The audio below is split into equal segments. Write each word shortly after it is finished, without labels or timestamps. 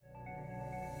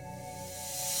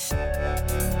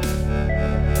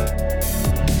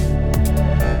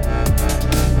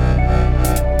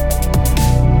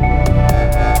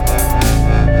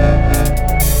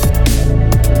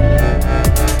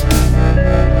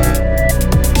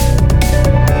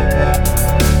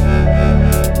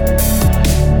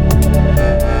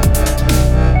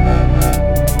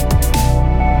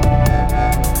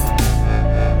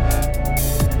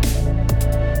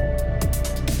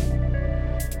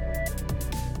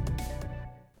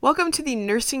Welcome to the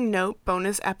Nursing Note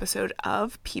bonus episode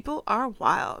of People Are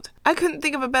Wild. I couldn't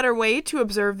think of a better way to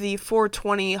observe the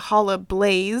 420 Holla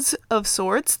Blaze of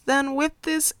sorts than with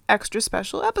this extra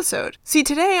special episode. See,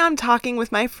 today I'm talking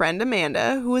with my friend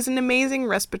Amanda, who is an amazing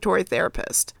respiratory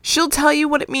therapist. She'll tell you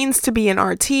what it means to be an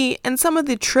RT and some of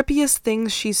the trippiest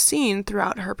things she's seen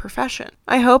throughout her profession.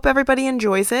 I hope everybody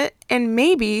enjoys it and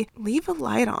maybe leave a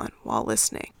light on while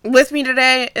listening. With me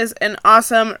today is an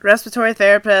awesome respiratory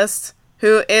therapist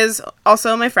who is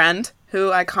also my friend,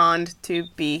 who I conned to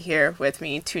be here with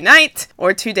me tonight,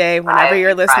 or today, whenever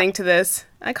you're listening to this.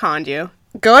 I conned you.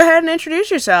 Go ahead and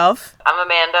introduce yourself. I'm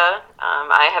Amanda.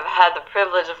 I have had the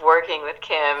privilege of working with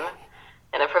Kim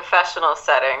in a professional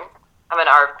setting. I'm an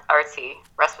RT,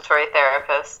 respiratory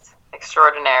therapist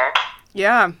extraordinaire.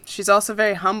 Yeah, she's also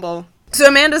very humble. So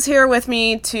Amanda's here with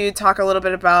me to talk a little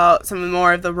bit about some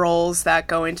more of the roles that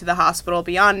go into the hospital,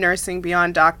 beyond nursing,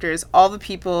 beyond doctors, all the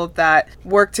people that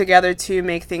work together to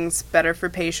make things better for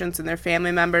patients and their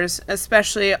family members,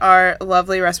 especially our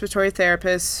lovely respiratory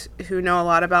therapists who know a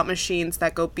lot about machines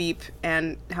that go beep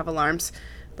and have alarms,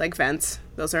 like vents.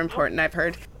 Those are important, I've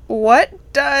heard.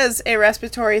 What does a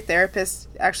respiratory therapist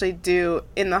actually do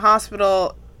in the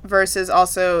hospital versus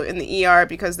also in the ER,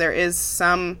 because there is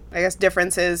some, I guess,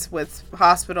 differences with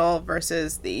hospital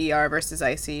versus the ER versus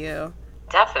ICU?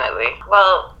 Definitely.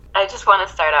 Well, I just want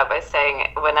to start out by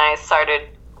saying when I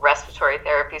started respiratory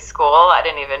therapy school, I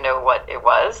didn't even know what it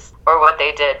was or what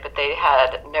they did, but they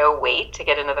had no wait to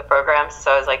get into the program.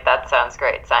 So I was like, that sounds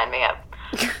great. Sign me up.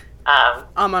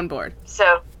 I'm on board.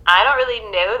 So I don't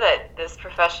really know that this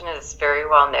profession is very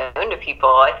well known to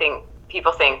people. I think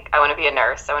people think, I want to be a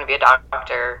nurse, I want to be a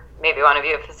doctor, maybe I want to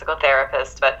be a physical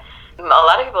therapist, but a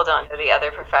lot of people don't know the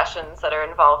other professions that are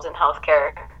involved in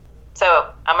healthcare.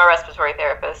 So I'm a respiratory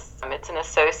therapist. It's an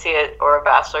associate or a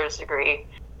bachelor's degree.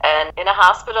 And in a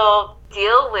hospital,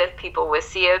 deal with people with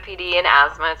COPD and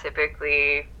asthma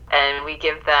typically, and we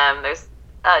give them, there's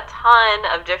a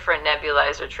ton of different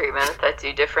nebulizer treatments that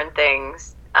do different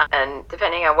things. And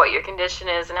depending on what your condition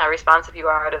is and how responsive you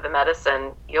are to the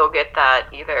medicine, you'll get that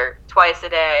either twice a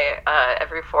day,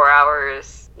 every 4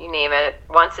 hours, you name it,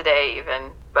 once a day even.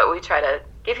 But we try to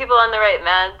get people on the right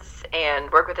meds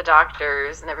and work with the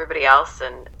doctors and everybody else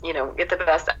and, get the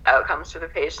best outcomes for the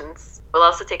patients. We'll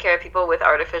also take care of people with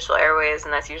artificial airways,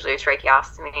 and that's usually a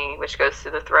tracheostomy, which goes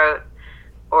through the throat,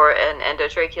 or an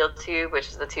endotracheal tube, which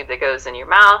is the tube that goes in your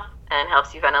mouth and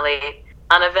helps you ventilate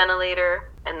on a ventilator.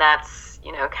 And that's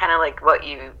kind of like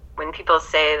when people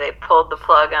say they pulled the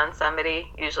plug on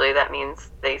somebody, usually that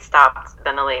means they stopped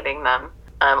ventilating them,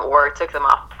 or took them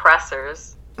off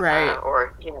pressors. Right.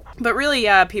 But really,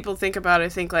 yeah, people think about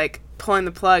it, like pulling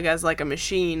the plug as like a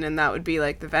machine, and that would be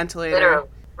like the ventilator. Literally.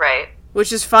 Right.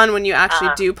 Which is fun when you actually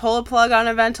do pull a plug on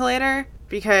a ventilator,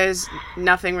 because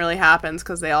nothing really happens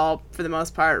because they all, for the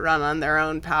most part, run on their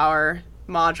own power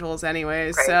modules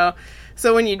anyways. Right.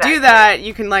 So when you do that,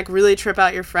 you can like really trip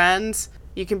out your friends.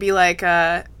 You can be like,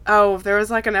 there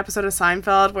was like an episode of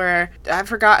Seinfeld where I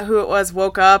forgot who it was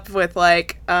woke up with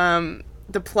like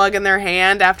the plug in their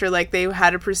hand after like they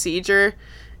had a procedure,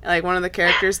 like one of the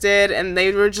characters did, and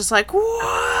they were just like,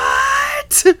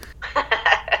 what?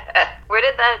 Where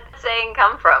did that saying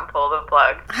come from, pull the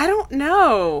plug? I don't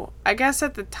know. I guess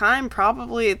at the time,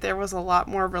 probably there was a lot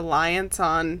more reliance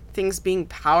on things being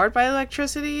powered by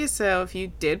electricity, so if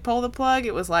you did pull the plug,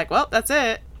 it was like, well, that's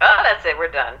it. Oh, that's it,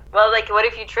 we're done. Well, like, what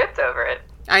if you tripped over it?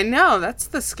 I know, that's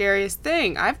the scariest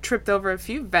thing. I've tripped over a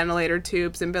few ventilator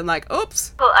tubes and been like,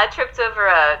 oops. Well, I tripped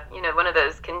over one of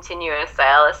those continuous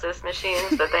dialysis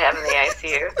machines that they have in the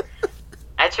ICU.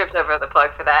 I tripped over the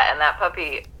plug for that, and that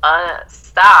puppy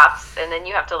stops, and then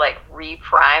you have to, like,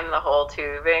 reprime the whole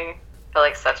tubing. I feel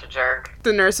like such a jerk.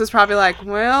 The nurse was probably like,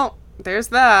 well, there's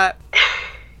that.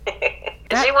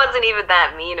 She wasn't even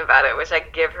that mean about it, which I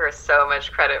give her so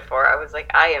much credit for. I was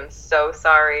like, I am so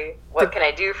sorry. What can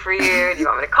I do for you? Do you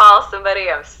want me to call somebody?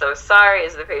 I'm so sorry.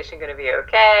 Is the patient going to be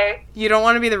okay? You don't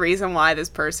want to be the reason why this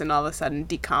person all of a sudden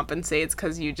decompensates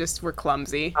because you just were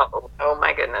clumsy. Oh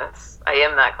my goodness. I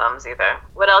am that clumsy, though.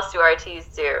 What else do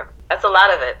RTs do? That's a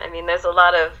lot of it. I mean, there's a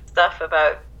lot of stuff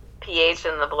about pH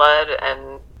in the blood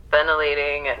and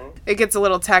ventilating, and it gets a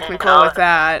little technical with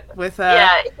that.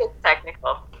 Yeah, it gets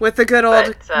technical. With the good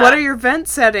old, what are your vent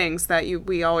settings that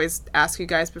we always ask you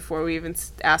guys before we even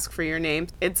ask for your name?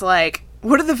 It's like,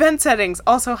 what are the vent settings?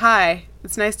 Also, hi,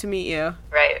 it's nice to meet you.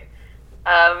 Right.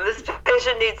 This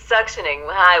patient needs suctioning.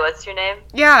 Hi, what's your name?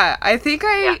 Yeah, I think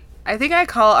I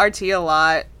call RT a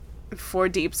lot for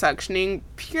deep suctioning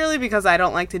purely because I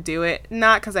don't like to do it,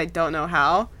 not because I don't know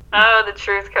how. Oh, the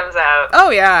truth comes out.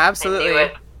 Oh yeah, absolutely. I knew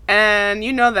it.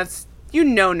 And that's You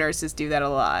know nurses do that a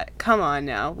lot. Come on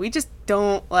now. We just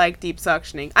don't like deep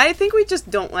suctioning. I think we just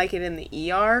don't like it in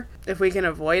the ER if we can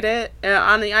avoid it.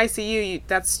 On the ICU,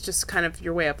 that's just kind of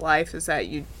your way of life, is that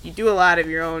you do a lot of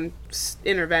your own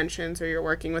interventions, or you're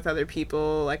working with other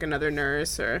people, like another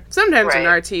nurse, or sometimes an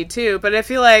RT too. But I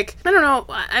feel like, I don't know,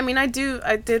 I mean, I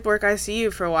did work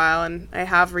ICU for a while, and I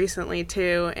have recently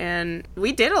too, and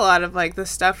we did a lot of like the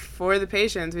stuff for the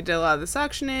patients. We did a lot of the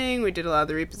suctioning, we did a lot of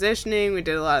the repositioning, we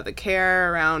did a lot of the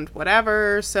care around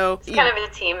whatever. So it's kind of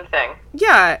a team thing.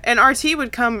 Yeah, and RT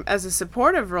would come as a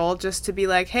supportive role, just to be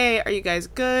like, hey, are you guys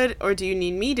good, or do you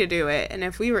need me to do it? And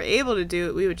if we were able to do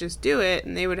it, we would just do it,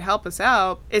 and they would help us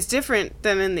out. It's different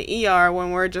than in the ER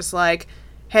when we're just like,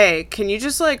 hey, can you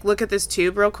just like look at this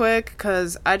tube real quick,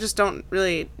 because I just don't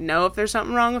really know if there's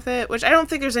something wrong with it, which I don't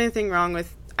think there's anything wrong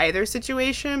with either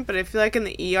situation, but I feel like in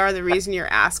the ER, the reason you're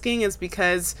asking is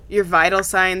because your vital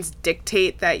signs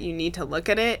dictate that you need to look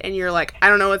at it, and you're like, I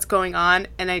don't know what's going on,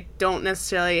 and I don't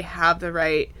necessarily have the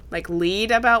right like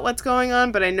lead about what's going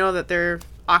on, but I know that their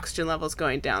oxygen level's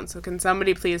going down, so can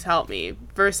somebody please help me?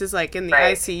 Versus like in the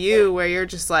ICU, where you're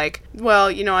just like, well,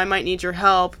 you know, I might need your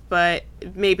help, but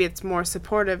maybe it's more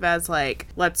supportive as like,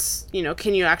 let's, you know,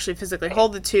 can you actually physically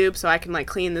hold the tube so I can like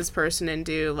clean this person and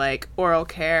do like oral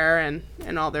care and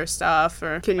all their stuff,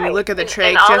 or can you look at the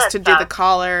trach just to do the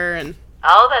collar? And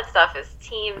all that stuff is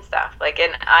team stuff. Like,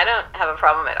 and I don't have a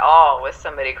problem at all with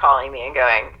somebody calling me and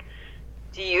going,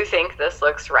 do you think this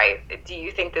looks right? Do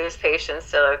you think this patient's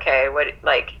still okay? What,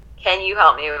 like, can you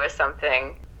help me with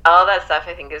something? All that stuff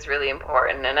I think is really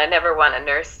important, and I never want a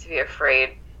nurse to be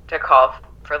afraid to call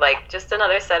for like just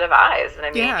another set of eyes. And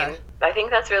I mean, I think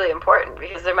that's really important,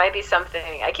 because there might be something,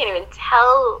 I can't even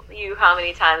tell you how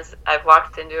many times I've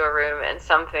walked into a room and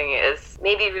something is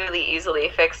maybe really easily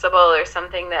fixable, or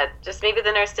something that just maybe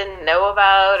the nurse didn't know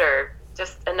about, or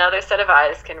just another set of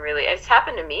eyes can really, it's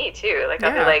happened to me too. Like,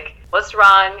 I'll be like, what's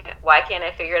wrong? Why can't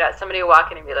I figure it out? Somebody will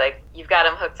walk in and be like, you've got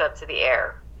him hooked up to the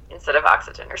air instead of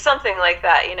oxygen, or something like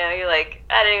that. You know, you're like,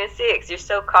 I didn't even see it, because you're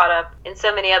so caught up in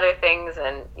so many other things.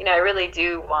 And, you know, I really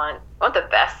do want the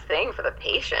best thing for the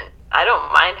patient. I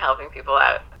don't mind helping people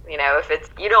out. You know, if it's,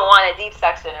 you don't want a deep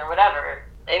suction or whatever,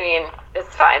 I mean,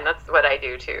 it's fine. That's what I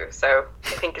do too. So I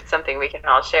think it's something we can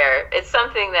all share. It's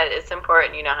something that it's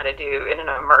important you know how to do in an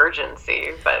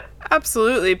emergency, but...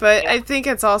 Absolutely, but I think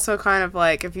it's also kind of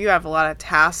like, if you have a lot of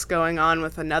tasks going on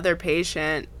with another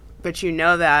patient, but you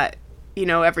know that, you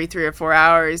know, every 3 or 4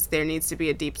 hours there needs to be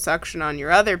a deep suction on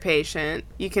your other patient,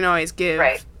 you can always give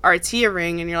RT a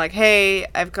ring, and you're like, hey,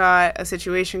 I've got a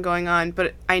situation going on,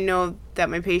 but I know that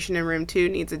my patient in room 2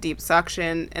 needs a deep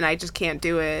suction, and I just can't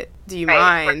do it. Do you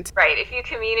mind? Right. If you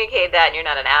communicate that and you're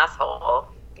not an asshole,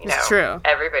 you know, it's true.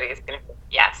 Everybody's going to,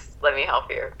 yes, let me help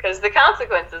you. Because the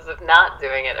consequences of not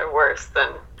doing it are worse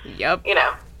than, you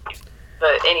know,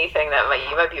 anything that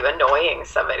you might be annoying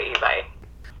somebody by.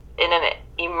 In an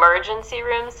emergency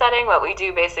room setting, what we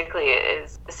do basically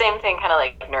is the same thing kind of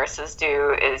like nurses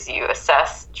do, is you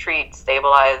assess, treat,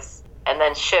 stabilize, and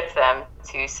then shift them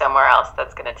to somewhere else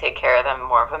that's going to take care of them,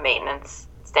 more of a maintenance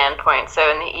standpoint. So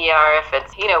in the ER, if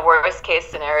it's, you know, worst case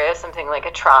scenario, something like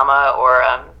a trauma or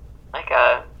like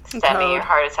a STEMI or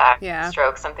heart attack,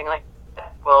 stroke, something like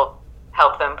that, we'll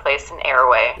help them place an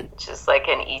airway, which is like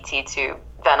an ET to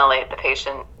ventilate the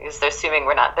patient, because they're assuming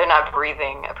they're not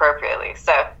breathing appropriately.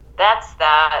 So that's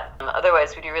that.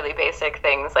 Otherwise, we do really basic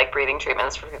things like breathing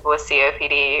treatments for people with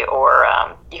COPD, or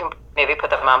you can maybe put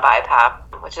them on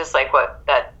BiPAP, which is like what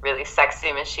that really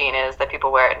sexy machine is that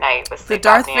people wear at night with sleep apnea. The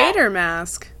Darth Vader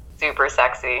mask. Super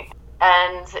sexy.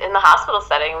 And in the hospital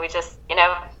setting, we just, you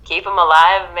know, keep them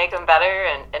alive, make them better,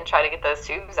 and try to get those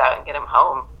tubes out and get them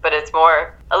home. But it's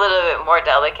a little bit more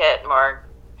delicate, more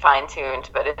fine-tuned.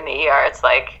 But in the ER, it's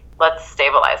like, let's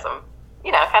stabilize them.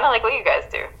 You know, kind of like what you guys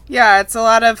do. Yeah, it's a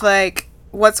lot of like,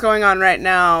 what's going on right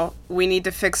now? We need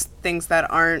to fix things that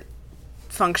aren't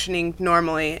functioning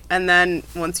normally. And then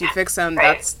once you fix them,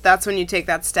 that's when you take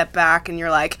that step back and you're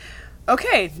like,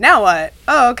 okay, now what?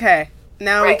 Oh, okay.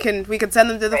 Now we can send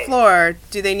them to the floor.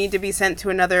 Do they need to be sent to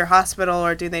another hospital,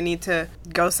 or do they need to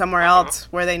go somewhere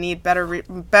else where they need better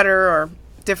or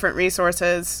different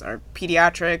resources, or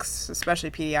pediatrics,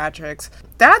 especially pediatrics?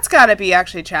 That's got to be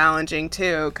actually challenging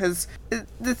too, because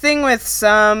the thing with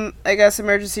some, I guess,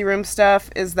 emergency room stuff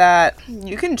is that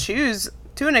you can choose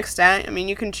to an extent. I mean,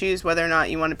 you can choose whether or not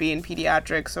you want to be in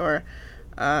pediatrics or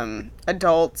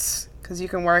adults, because you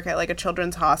can work at like a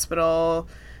children's hospital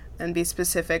and be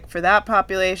specific for that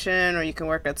population, or you can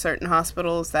work at certain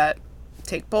hospitals that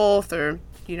take both, or,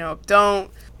 you know, don't.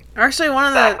 Actually, one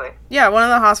of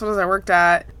the hospitals I worked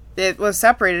at, it was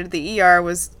separated. The ER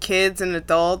was kids and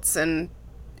adults, and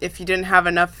if you didn't have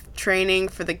enough training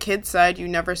for the kid side, you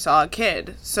never saw a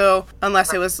kid. So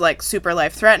unless it was like super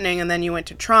life-threatening and then you went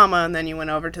to trauma and then you went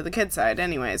over to the kid side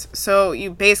anyways. So you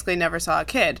basically never saw a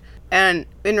kid. And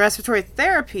in respiratory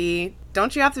therapy,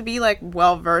 don't you have to be like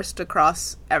well-versed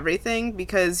across everything?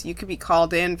 Because you could be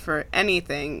called in for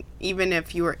anything, even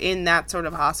if you were in that sort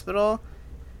of hospital.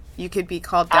 You could be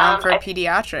called down for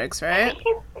pediatrics, right?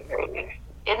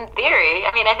 In theory.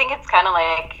 I mean, I think it's kind of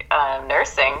like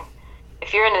nursing.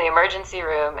 If you're in the emergency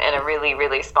room in a really,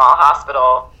 really small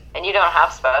hospital and you don't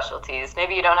have specialties,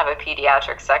 maybe you don't have a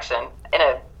pediatric section, and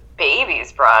a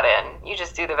baby's brought in, you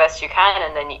just do the best you can,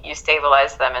 and then you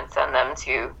stabilize them and send them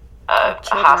to a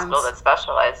hospital that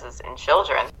specializes in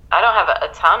children. I don't have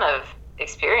a ton of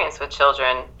experience with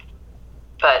children,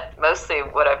 but mostly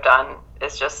what I've done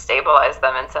is just stabilize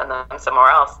them and send them somewhere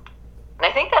else. And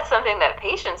I think that's something that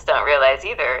patients don't realize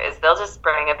either, is they'll just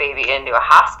bring a baby into a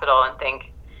hospital and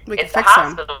think, it's a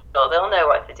hospital, they'll know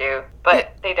what to do.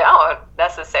 But they don't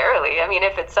necessarily. I mean,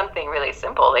 if it's something really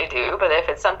simple, they do. But if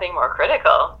it's something more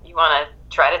critical, you want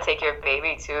to try to take your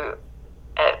baby to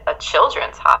a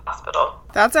children's hospital.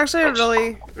 That's actually a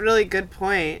really, really good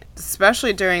point,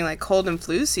 especially during like cold and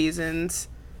flu seasons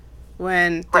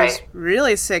when there's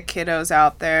really sick kiddos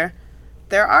out there.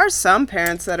 There are some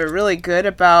parents that are really good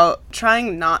about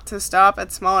trying not to stop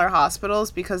at smaller hospitals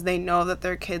because they know that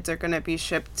their kids are going to be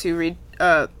shipped to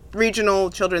regional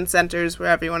children's centers,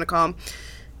 wherever you want to call them.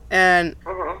 And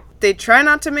they try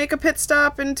not to make a pit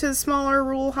stop into smaller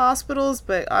rural hospitals,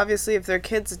 but obviously if their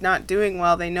kid's not doing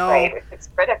well, they know... Right, it's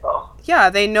critical. Yeah,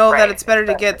 they know that it's better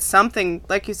to get something,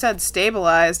 like you said,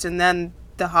 stabilized, and then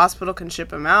the hospital can ship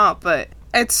them out. But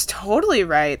it's totally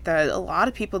right that a lot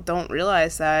of people don't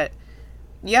realize that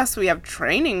yes, we have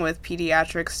training with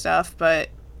pediatric stuff, but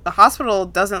the hospital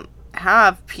doesn't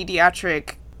have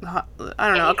pediatric,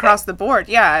 across the board.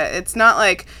 Yeah, it's not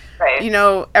like,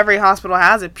 every hospital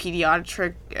has a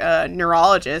pediatric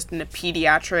neurologist and a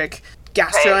pediatric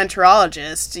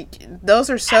gastroenterologist. Those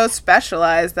are so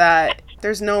specialized that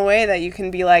there's no way that you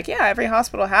can be like, yeah, every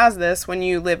hospital has this when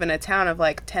you live in a town of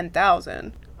like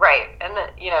 10,000. Right, and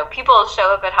people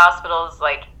show up at hospitals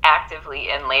like actively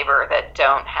in labor that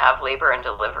don't have labor and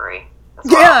delivery as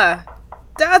well. Yeah,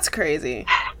 that's crazy.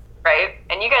 Right,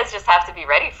 and you guys just have to be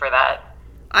ready for that.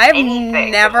 I've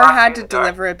never had to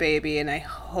deliver a baby, and I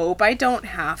hope I don't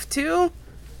have to,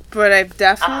 but I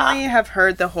definitely have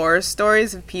heard the horror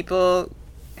stories of people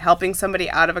helping somebody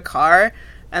out of a car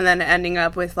and then ending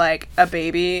up with like a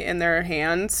baby in their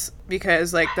hands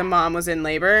because like the mom was in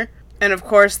labor. And, of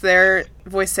course, their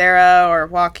Voicera or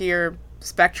Walkie or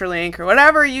SpectraLink or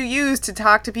whatever you use to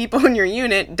talk to people in your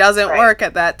unit doesn't work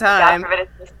at that time.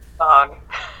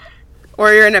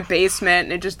 Or you're in a basement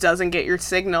and it just doesn't get your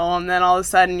signal. And then all of a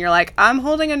sudden you're like, I'm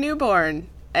holding a newborn.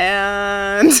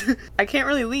 And I can't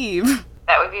really leave.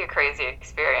 That would be a crazy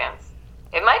experience.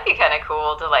 It might be kind of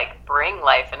cool to, like, bring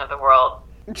life into the world.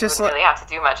 Just you wouldn't really have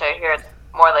to do much. I hear it's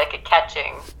more like a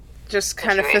catching. Just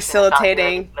kind of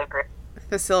facilitating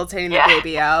the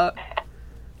baby out.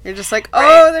 You're just like,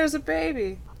 there's a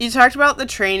baby. You talked about the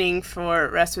training for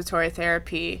respiratory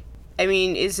therapy. I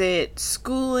mean, is it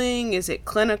schooling? Is it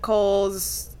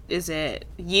clinicals? Is it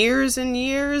years and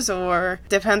years? Or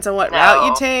depends on what route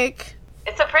you take?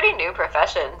 It's a pretty new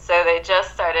profession. So they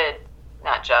just started,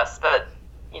 not just, but,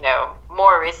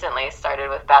 more recently started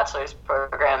with bachelor's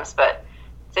programs. But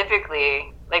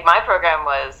typically... like, my program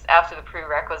was, after the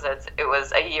prerequisites, it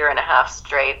was a year and a half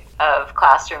straight of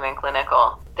classroom and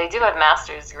clinical. They do have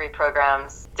master's degree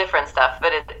programs, different stuff,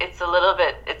 but it's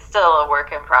still a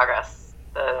work in progress,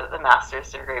 the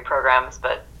master's degree programs,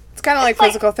 but... It's kind of like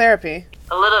physical therapy.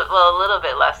 A little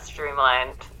bit less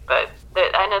streamlined, but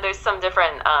I know there's some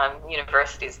different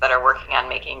universities that are working on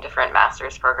making different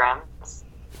master's programs.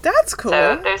 That's cool.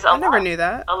 So there's I never knew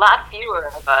that. A lot fewer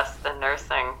of us than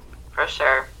nursing, for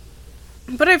sure.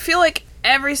 But I feel like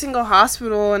every single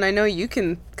hospital, and I know you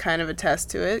can kind of attest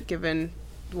to it, given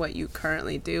what you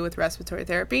currently do with respiratory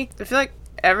therapy, I feel like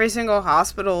every single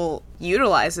hospital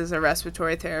utilizes a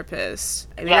respiratory therapist.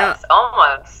 I mean, yes,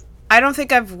 almost. I don't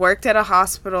think I've worked at a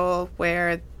hospital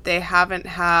where they haven't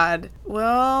had...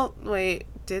 Well, wait,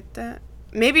 did that?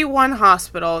 Maybe one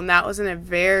hospital, and that was in a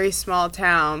very small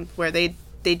town where they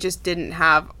just didn't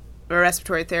have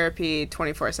respiratory therapy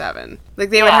 24/7. Like,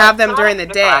 they would have them during the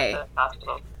day.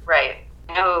 Right.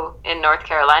 I know in North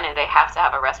Carolina they have to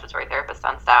have a respiratory therapist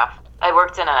on staff. I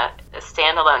worked in a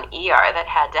standalone ER that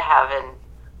had to have an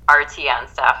RT on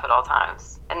staff at all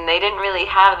times. And they didn't really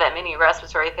have that many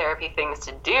respiratory therapy things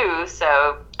to do,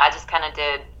 so I just kind of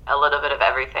did a little bit of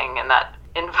everything, and that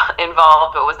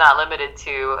involved but was not limited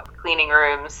to cleaning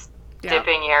rooms,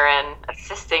 dipping urine,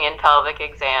 assisting in pelvic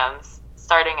exams,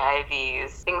 starting IVs,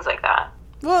 things like that.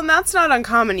 Well, and that's not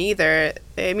uncommon either.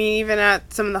 I mean, even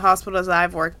at some of the hospitals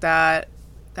I've worked at,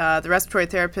 the respiratory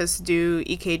therapists do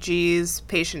EKGs,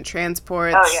 patient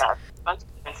transports. Oh, yeah. A bunch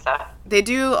of different stuff. They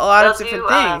do a lot of different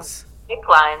things. PICC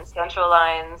lines, central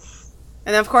lines.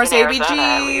 And then, of course, Arizona,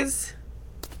 ABGs.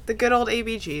 The good old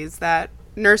ABGs that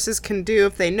nurses can do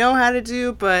if they know how to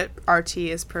do, but RT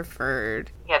is preferred.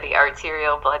 Yeah, the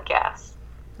arterial blood gas.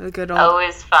 The good old...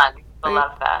 Always fun. I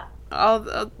love that.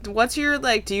 What's your,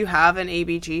 do you have an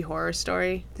ABG horror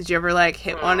story? Did you ever,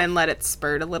 hit one and let it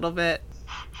spurt a little bit?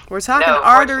 We're talking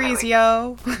arteries,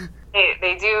 yo.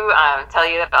 They do tell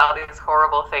you that all these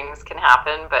horrible things can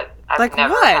happen, but I've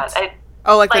never what? had...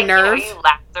 the nerve? You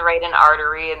lacerate an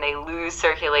artery and they lose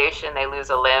circulation, they lose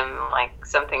a limb,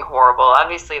 something horrible.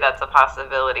 Obviously, that's a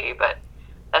possibility, but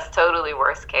that's totally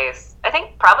worst case. I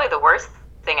think probably the worst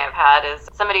thing I've had is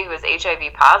somebody who was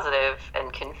HIV positive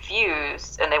and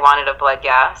confused, and they wanted a blood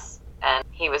gas, and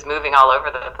he was moving all over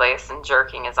the place and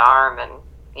jerking his arm, and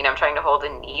I'm trying to hold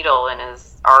a needle in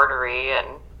his artery, and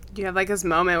you have this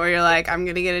moment where you're like, I'm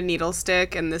gonna get a needle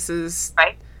stick, and this is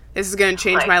right. This is gonna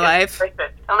change my life.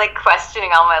 I'm questioning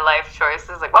all my life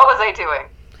choices. What was I doing?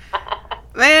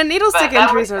 Man, needle stick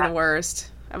injuries are the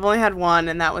worst. I've only had one,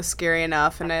 and that was scary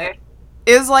enough, and it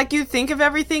is you think of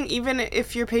everything, even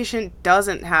if your patient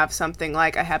doesn't have something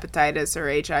like a hepatitis or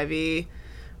HIV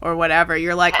or whatever,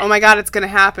 you're oh my god, it's going to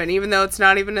happen. Even though it's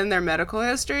not even in their medical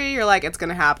history, you're it's going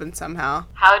to happen somehow.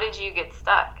 How did you get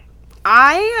stuck?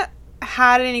 I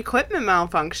had an equipment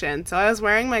malfunction. So I was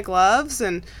wearing my gloves,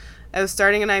 and I was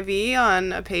starting an IV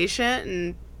on a patient,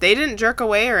 and they didn't jerk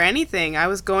away or anything. I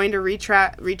was going to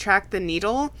retract the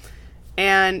needle,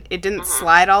 and it didn't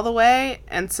slide all the way,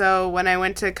 and so when I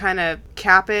went to kind of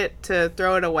cap it to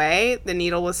throw it away, the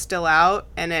needle was still out,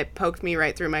 and it poked me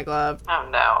right through my glove. Oh,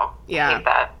 no. Yeah. I hate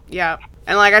that. Yeah.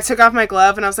 And, I took off my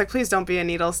glove, and I was like, please don't be a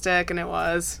needle stick, and it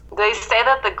was. They say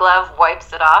that the glove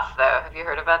wipes it off, though. Have you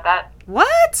heard about that?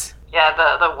 What? Yeah,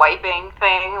 the wiping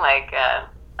thing,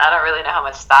 I don't really know how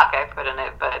much stock I put in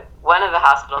it, but one of the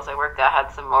hospitals I worked at had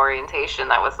some orientation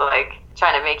that was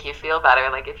trying to make you feel better.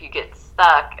 If you get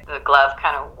stuck, the glove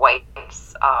kind of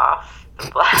wipes off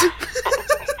the blood.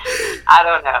 I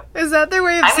don't know. Is that their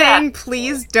way of saying,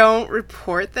 please don't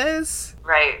report this?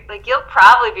 Right. You'll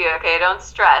probably be okay. Don't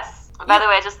stress. By the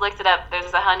way, I just looked it up. There's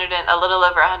a little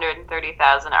over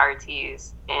 130,000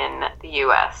 RTs in the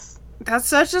U.S. That's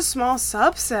such a small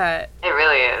subset. It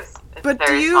really is. It's but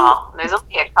very small. There's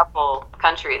only a couple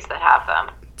countries that have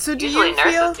them. So usually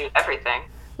nurses do everything.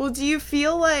 Well, do you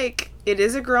feel like it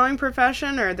is a growing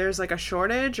profession, or there's a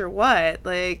shortage, or what?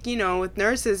 With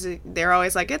nurses, they're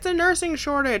always it's a nursing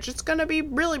shortage. It's going to be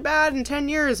really bad in 10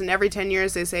 years. And every 10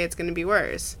 years they say it's going to be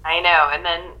worse. I know. And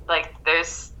then,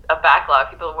 there's a backlog.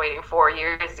 People are waiting 4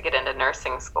 years to get into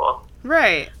nursing school.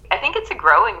 Right. I think it's a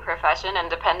growing profession, and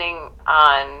depending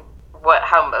on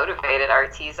how motivated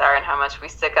RTs are and how much we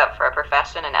stick up for our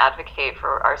profession and advocate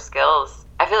for our skills,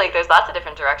 I feel there's lots of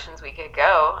different directions we could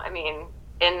go. I mean,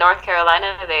 in North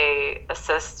Carolina, they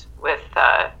assist with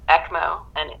ECMO.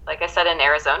 And like I said, in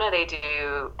Arizona, they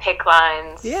do PICC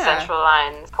lines, central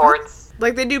lines, ports.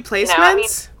 They do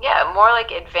placements? More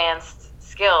advanced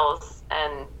skills.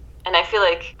 And I feel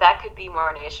that could be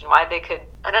more nationwide. They could,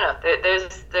 I don't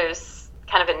know, there's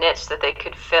kind of a niche that they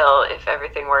could fill if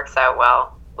everything works out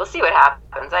well. We'll see what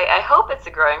happens. I hope it's a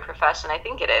growing profession. I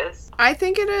think it is. I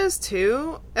think it is,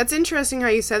 too. That's interesting how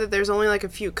you said that there's only a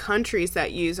few countries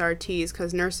that use RTs,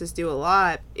 because nurses do a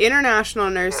lot. International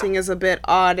nursing is a bit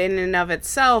odd in and of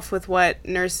itself with what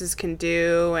nurses can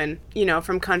do, and,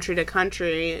 from country to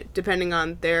country, depending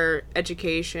on their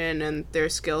education and their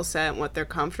skill set and what they're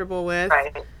comfortable with.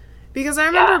 Right. Because I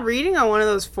remember reading on one of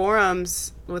those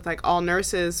forums with all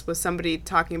nurses, with somebody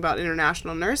talking about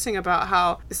international nursing, about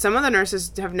how some of the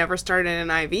nurses have never started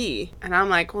an IV. And I'm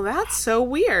well, that's so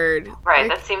weird. Right,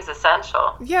 that seems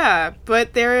essential. Yeah,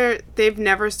 but they've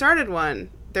never started one.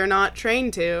 They're not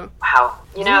trained to. Wow.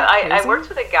 I worked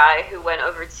with a guy who went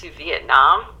over to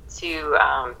Vietnam to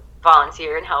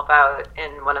volunteer and help out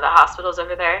in one of the hospitals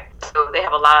over there. So they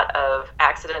have a lot of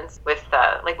accidents with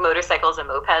motorcycles and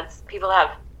mopeds. People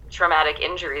have traumatic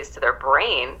injuries to their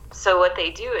brain. So what they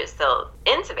do is they'll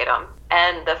intubate them,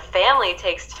 and the family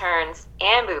takes turns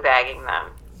ambu bagging them.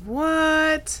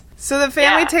 What? So the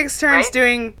family takes turns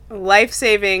doing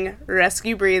life-saving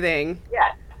rescue breathing.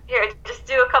 Yeah. Here, just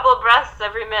do a couple of breaths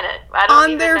every minute. I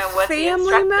don't even know what the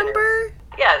instructor family member?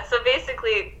 Yeah, so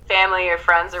basically family or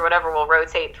friends or whatever will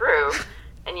rotate through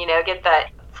and, get that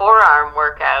forearm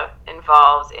workout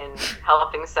involved in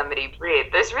helping somebody breathe.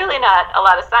 There's really not a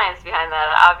lot of science behind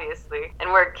that, obviously.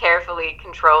 And we're carefully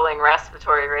controlling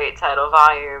respiratory rate, tidal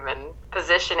volume, and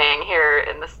positioning here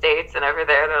in the States, and over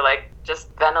there they're like just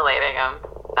ventilating them,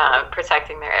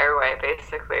 protecting their airway,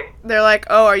 basically. They're like,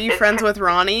 oh, are you friends with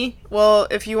Ronnie? Well,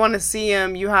 if you want to see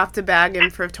him, you have to bag him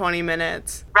for 20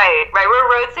 minutes. Right.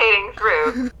 We're rotating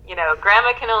through.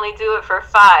 Grandma can only do it for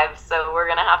 5, so we're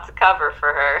going to have to cover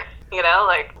for her.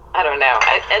 I don't know.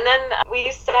 And then we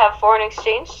used to have foreign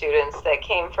exchange students that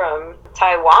came from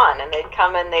Taiwan, and they'd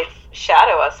come and they'd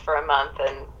shadow us for a month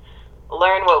and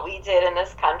learn what we did in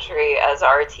this country as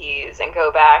RTs and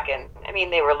go back. And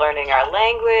they were learning our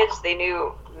language. They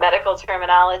knew medical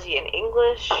terminology in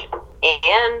English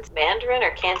and Mandarin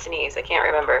or Cantonese. I can't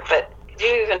remember, but could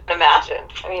you even imagine?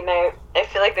 I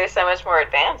feel like they're so much more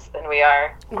advanced than we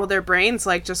are. Well, their brain's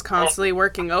like just constantly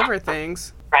working over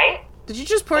things. Right? Did you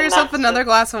just pour yourself another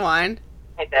glass of wine?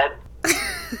 I did.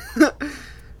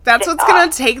 That's what's going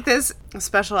to take this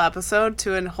special episode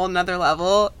to a whole nother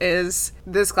level, is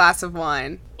this glass of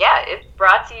wine. Yeah, it's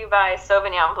brought to you by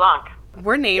Sauvignon Blanc.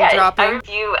 We're name dropping. If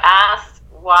you asked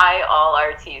why all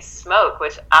RTs smoke,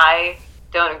 which I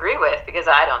don't agree with because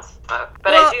I don't smoke.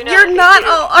 But I do know you're not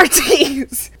all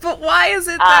RTs. But why is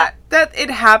it that it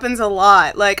happens a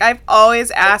lot? Like, I've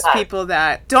always asked people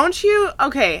that. Don't you?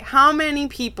 Okay, how many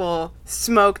people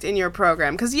smoked in your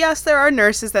program? Because yes, there are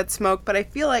nurses that smoke, but I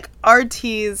feel like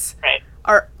RTs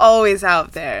are always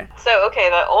out there. So, okay,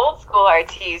 the old school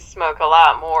RTs smoke a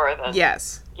lot more than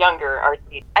younger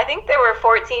RTs. I think there were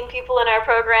 14 people in our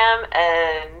program,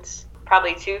 and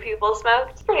probably 2 people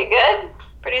smoked. It's pretty good.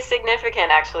 Pretty significant,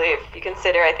 actually, if you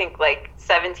consider, I think, like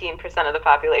 17% of the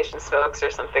population smokes or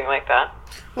something like that.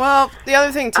 Well, the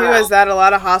other thing, too, is that a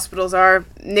lot of hospitals are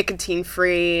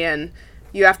nicotine-free, and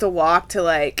you have to walk to,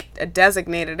 like, a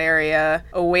designated area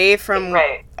away from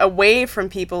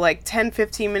people, like 10,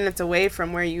 15 minutes away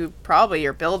from where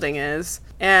your building is,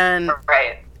 and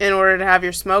in order to have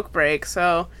your smoke break,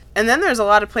 so... And then there's a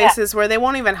lot of places where they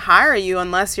won't even hire you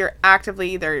unless you're actively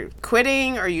either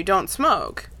quitting or you don't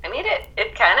smoke.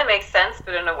 It kind of makes sense,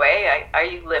 but in a way, are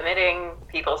you limiting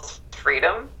people's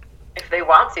freedom? If they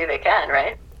want to, they can,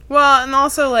 right? Well, and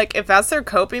also, like, if that's their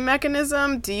coping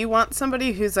mechanism, do you want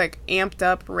somebody who's, like, amped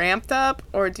up, ramped up?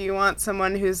 Or do you want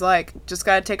someone who's, like, just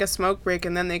gotta take a smoke break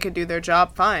and then they could do their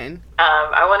job fine?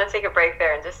 I want to take a break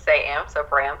there and just say amped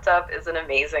up, ramped up is an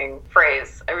amazing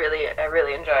phrase. I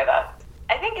really enjoy that.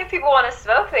 I think if people want to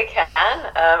smoke, they can.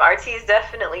 RTs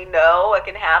definitely know what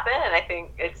can happen, and I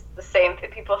think it's the same.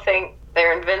 People think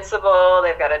they're invincible,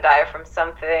 they've got to die from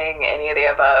something, any of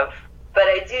the above. But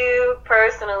I do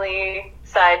personally,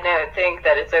 side note, think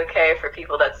that it's okay for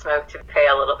people that smoke to pay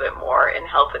a little bit more in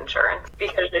health insurance,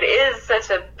 because it is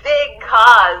such a big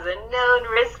cause, a known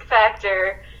risk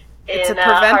factor in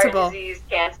heart disease,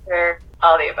 cancer,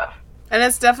 all the above. And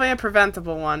it's definitely a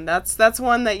preventable one. That's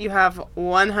one that you have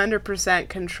 100%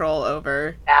 control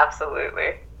over.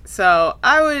 Absolutely. So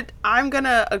I'm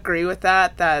gonna agree with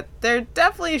that there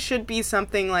definitely should be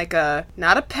something like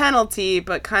not a penalty,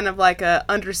 but kind of like a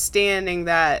understanding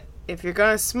that if you're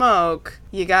gonna smoke,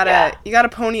 you gotta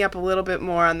pony up a little bit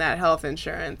more on that health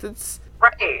insurance. It's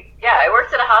right. Yeah, I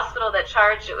worked at a hospital that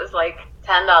charged, it was like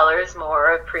 $10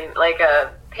 more,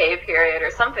 a pay period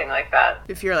or something like that.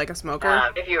 If you're like a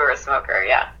smoker? If you were a smoker,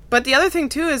 yeah. But the other thing,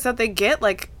 too, is that they get,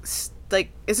 like,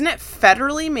 isn't it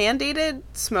federally mandated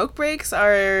smoke breaks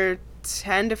are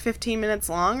 10 to 15 minutes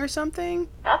long or something?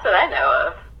 That's what I know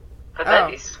of. But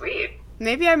that'd be sweet.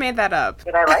 Maybe I made that up.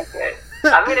 But I like it.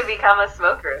 I'm going to become a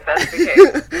smoker if that's the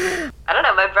case. I don't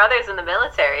know. My brother's in the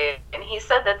military, and he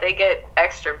said that they get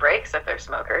extra breaks if they're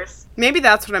smokers. Maybe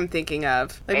that's what I'm thinking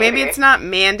of. Like, maybe it's not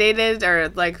mandated or,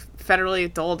 like,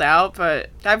 federally doled out,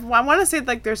 but I want to say,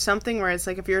 like, there's something where it's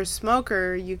like if you're a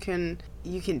smoker, you can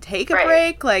take a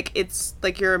break. Like, it's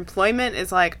like your employment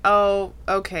is like, oh,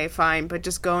 okay, fine, but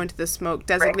just go into the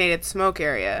designated smoke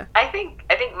area. I think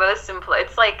most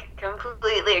it's like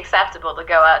completely acceptable to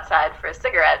go outside for a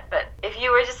cigarette, but if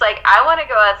you were just like, I want to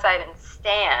go outside and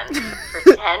stand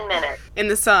for 10 minutes in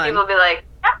the sun, people will be like,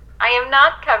 yeah, I am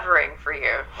not covering for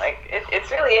you. Like,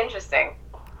 it's really interesting.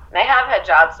 And I have had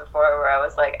jobs before where I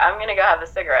was like, I'm going to go have a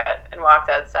cigarette, and walked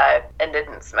outside and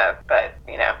didn't smoke. But,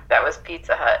 that was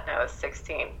Pizza Hut, and I was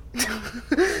 16.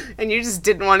 And you just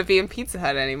didn't want to be in Pizza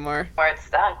Hut anymore. Or it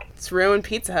stunk. It's ruined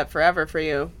Pizza Hut forever for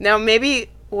you. Now, maybe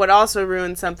what also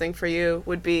ruined something for you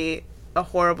would be a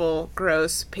horrible,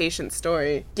 gross patient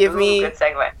story. Good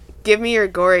segue. Give me your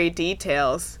gory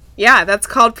details. Yeah, that's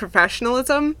called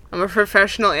professionalism. I'm a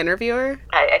professional interviewer.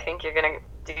 I think you're going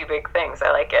to do big things.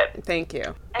 I like it. Thank you.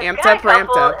 I've Amped got up, a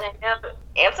ramped couple, up. and I have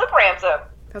amps up, ramps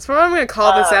up. That's what I'm going to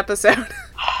call this episode.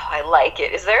 I like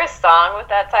it. Is there a song with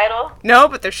that title? No,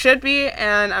 but there should be,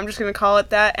 and I'm just going to call it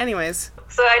that anyways.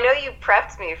 So I know you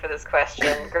prepped me for this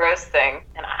question, gross thing,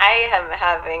 and I am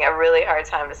having a really hard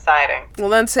time deciding. Well,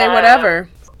 then say whatever.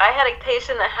 I had a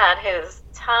patient that had his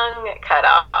tongue cut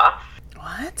off.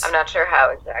 What? I'm not sure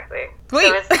how exactly. Wait,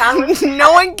 So his tongue was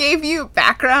no one gave you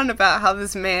background about how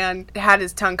this man had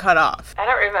his tongue cut off. I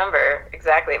don't remember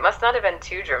exactly. It must not have been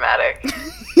too dramatic.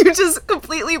 You just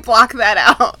completely block that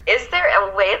out. Is there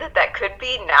a way that could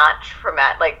be not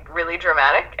traumatic, like really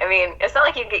dramatic? I mean, it's not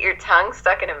like you get your tongue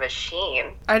stuck in a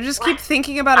machine. I just keep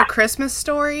thinking about A Christmas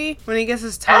Story when he gets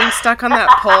his tongue stuck on that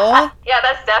pole. Yeah,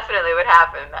 that's definitely what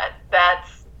happened. That's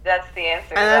the answer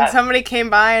to And then that. somebody came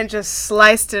by and just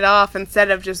sliced it off instead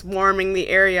of just warming the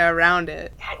area around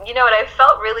it. You know what? I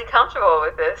felt really comfortable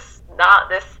with this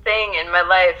thing in my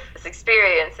life, this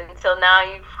experience, until now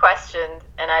you've questioned,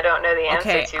 and I don't know the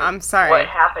answer to I'm sorry. what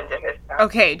happened to his tongue.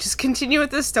 Okay, just continue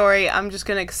with the story. I'm just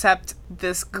going to accept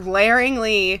this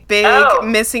glaringly big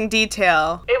missing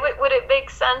detail. Would it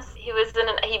make sense? He bit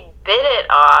it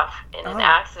off in an Oh.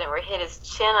 accident where he hit his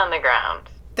chin on the ground.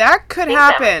 That could think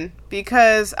happen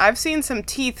because I've seen some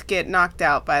teeth get knocked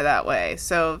out by that way.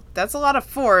 So that's a lot of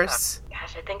force.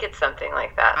 Gosh, I think it's something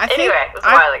like that. I think Anyway, it was a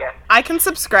while ago. I can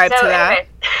subscribe to that. Anyway,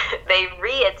 they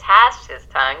reattached his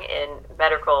tongue in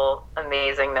medical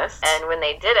amazingness, and when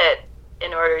they did it,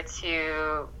 in order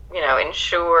to,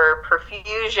 ensure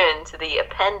perfusion to the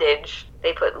appendage,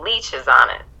 they put leeches on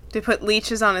it. They put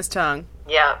leeches on his tongue.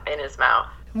 Yeah, in his mouth.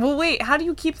 Well, wait, how do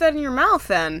you keep that in your mouth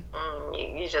then?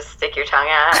 You just stick your tongue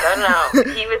out. I don't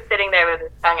know. He was sitting there with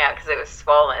his tongue out because it was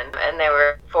swollen, and there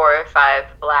were 4 or 5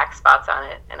 black spots on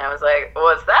it. And I was like,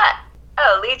 "What's that?"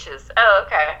 "Oh, leeches." "Oh,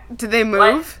 okay." Did they move?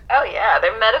 What? "Oh, yeah,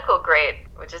 they're medical grade,"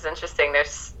 which is interesting. They're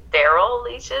sterile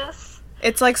leeches.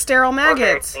 It's like sterile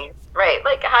maggots. Right.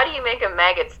 Like, how do you make a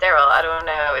maggot sterile? I don't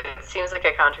know. It seems like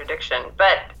a contradiction.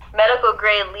 But medical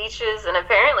grade leeches, and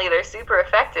apparently they're super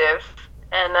effective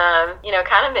and,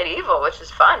 kind of medieval, which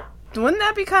is fun. Wouldn't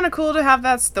that be kind of cool to have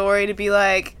that story to be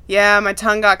like, yeah, my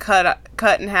tongue got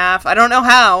cut in half. I don't know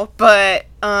how, but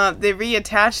they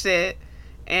reattached it,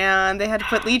 and they had to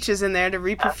put leeches in there to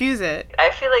reperfuse it. I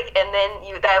feel like, and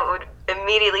then that would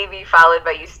immediately be followed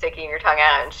by you sticking your tongue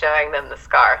out and showing them the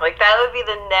scar. Like, that would be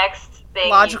the next thing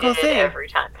Logical you did thing. every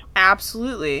time.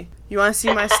 Absolutely. You want to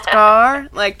see my scar?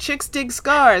 Like, chicks dig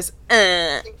scars.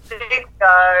 Big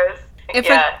scars.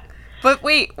 But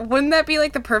wait, wouldn't that be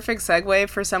like the perfect segue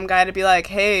for some guy to be like,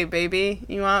 hey, baby,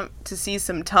 you want to see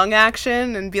some tongue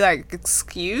action? And be like,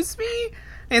 excuse me?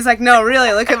 And he's like, no,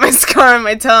 really, look at my scar on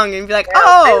my tongue. And be like,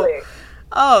 Really?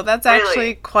 oh, that's Really?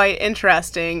 actually quite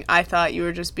interesting. I thought you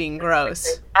were just being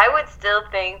gross. I would still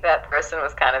think that person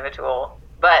was kind of a tool,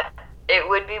 but it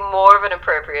would be more of an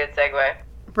appropriate segue.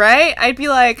 Right? I'd be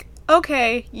like,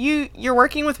 okay, you're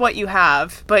working with what you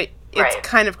have, but it's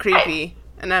kind of creepy.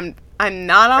 And I'm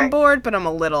not on board, but I'm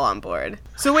a little on board.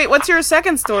 So wait, what's your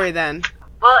second story then?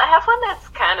 Well, I have one that's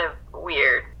kind of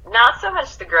weird. Not so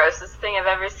much the grossest thing I've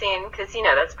ever seen, because,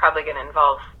 that's probably going to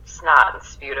involve snot and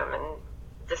sputum and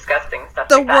disgusting stuff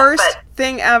The like that. worst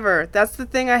thing ever. That's the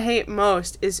thing I hate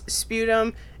most is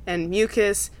sputum and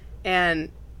mucus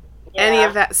and any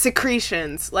of that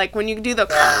secretions. Like when you do the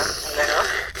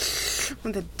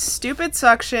with the stupid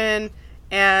suction.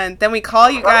 And then we call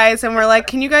you guys and we're like,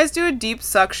 can you guys do a deep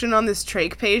suction on this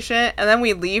trach patient? And then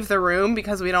we leave the room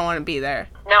because we don't want to be there.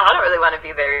 No, I don't really want to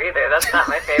be there either. That's not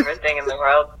my favorite thing in the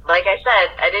world. Like I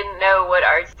said, I didn't know what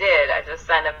ARTS did. I just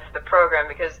signed up for the program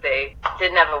because they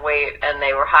didn't have a wait and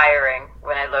they were hiring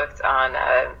when I looked on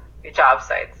job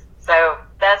sites. So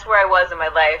that's where I was in my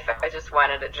life. I just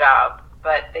wanted a job.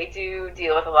 But they do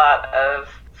deal with a lot of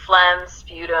phlegm,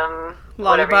 sputum,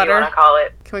 whatever you want to call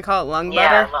it. Can we call it lung butter?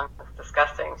 Yeah, lung.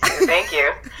 Disgusting too. Thank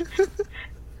you.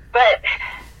 But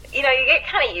you get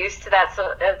kind of used to that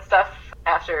stuff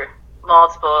after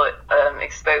multiple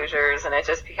exposures, and it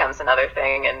just becomes another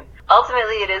thing. And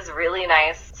ultimately, it is really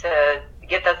nice to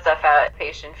get that stuff out. The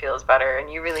patient feels better,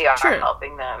 and you really are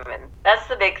helping them, and that's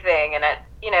the big thing. And it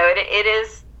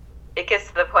gets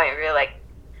to the point where you're like,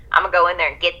 I'm gonna go in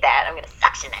there and get that. I'm gonna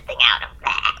suction that thing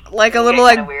out. Like a little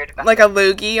like a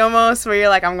loogie almost, where you're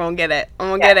like, I'm gonna get it. I'm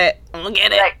gonna get it. I'm gonna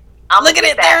get it. Like, look at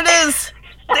it. There it is.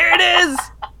 There it is.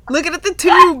 Look at the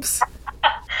tubes.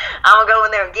 I'm gonna go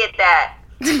in there and get that.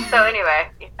 So anyway,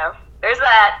 there's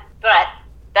that. But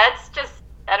that's just,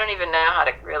 I don't even know how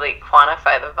to really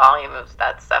quantify the volume of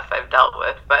that stuff I've dealt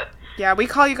with. But yeah, we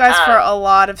call you guys for a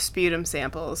lot of sputum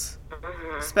samples,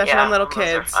 especially on little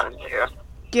kids. Those are fun too.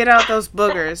 Get out those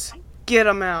boogers. Get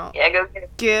them out. Yeah, go get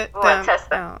it. Get We want them to test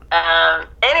them. out.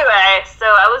 Anyway, so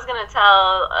I was going to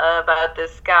tell about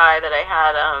this guy that I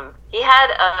had. He had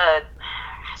I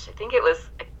think it was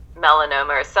a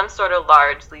melanoma or some sort of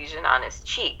large lesion on his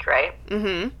cheek, right?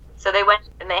 Mm-hmm. So they went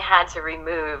and they had to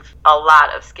remove a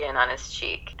lot of skin on his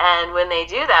cheek. And when they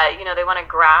do that, they want to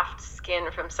graft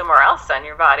skin from somewhere else on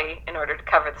your body in order to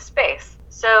cover the space.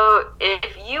 So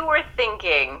if you were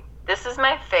thinking, this is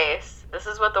my face, this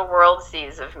is what the world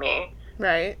sees of me,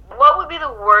 Right. what would be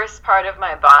the worst part of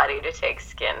my body to take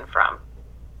skin from?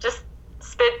 Just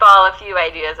spitball a few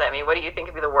ideas at me. What do you think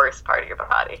would be the worst part of your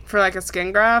body? For like a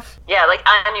skin graft? Yeah, like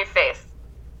on your face.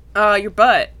 Your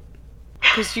butt.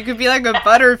 Because you could be like a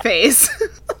butter face.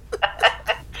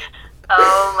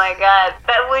 Oh my god,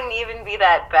 that wouldn't even be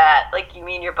that bad. Like, you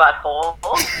mean your butthole?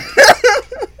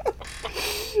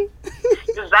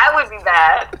 Because that would be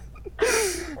bad.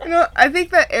 I think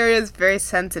that area is very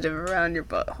sensitive around your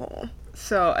butthole.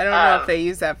 So I don't know if they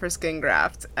use that for skin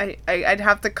graft. I'd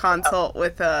have to consult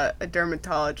with a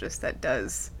dermatologist that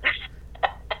does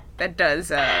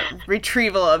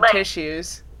retrieval of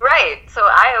tissues. Right. So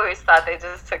I always thought they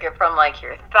just took it from like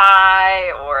your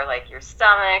thigh or like your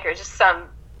stomach or just some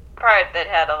part that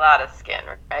had a lot of skin,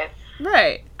 right?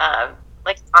 Right.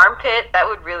 Like armpit, that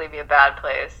would really be a bad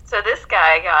place. So this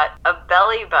guy got a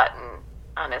belly button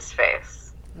on his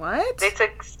face. What? They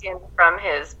took skin from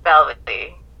his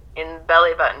belly in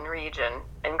belly button region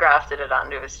and grafted it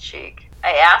onto his cheek.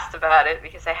 I asked about it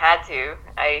because I had to.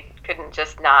 I couldn't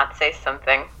just not say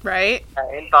something. Right.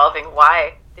 Involving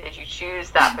why did you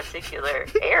choose that particular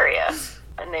area?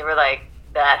 And they were like,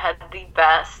 that had the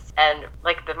best and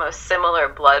like the most similar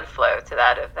blood flow to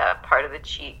that of that part of the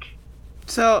cheek.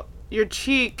 So your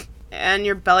cheek and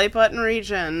your belly button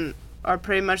region are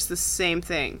pretty much the same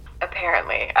thing.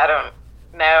 Apparently. I don't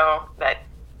know that.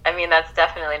 I mean, that's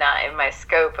definitely not in my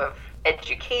scope of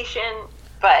education,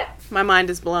 but My mind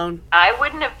is blown. I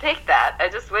wouldn't have picked that. I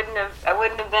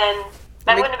wouldn't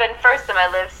have been first on my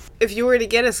list. If you were to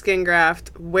get a skin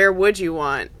graft, where would you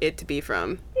want it to be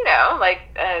from?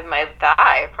 Like my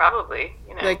thigh, probably.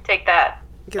 Like- Take that.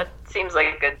 That seems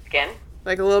like a good skin.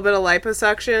 Like a little bit of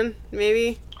liposuction,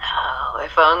 maybe? Oh,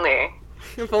 if only.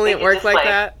 If only They it could worked just, like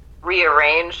that.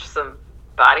 Rearrange some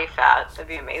body fat. That'd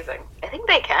be amazing. I think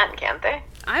they can, can't they?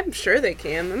 I'm sure they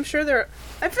can. I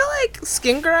feel like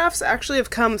skin grafts actually have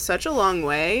come such a long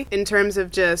way in terms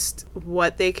of just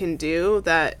what they can do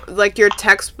that, like your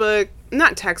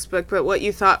not textbook, but what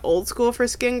you thought old school for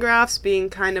skin grafts being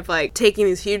kind of like taking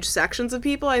these huge sections of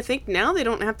people, I think now they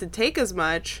don't have to take as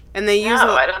much. And they use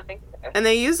I don't think so. And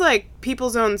they use like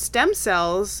people's own stem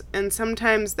cells, and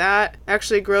sometimes that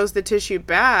actually grows the tissue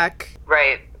back.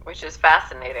 Right, which is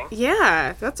fascinating.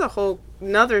 Yeah, that's a whole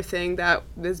another thing that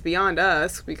is beyond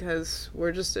us because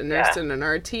we're just a nurse and an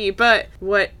RT. But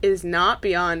what is not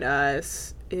beyond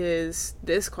us is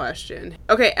this question.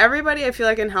 Okay, everybody I feel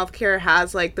like in healthcare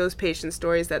has like those patient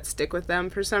stories that stick with them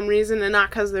for some reason, and not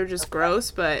because they're just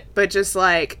gross, but just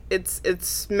like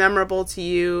it's memorable to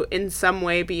you in some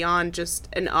way beyond just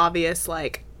an obvious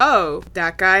like, oh,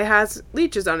 that guy has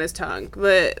leeches on his tongue.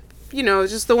 But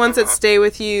just the ones that stay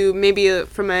with you maybe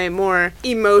from a more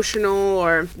emotional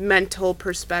or mental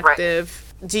perspective. Right.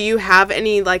 Do you have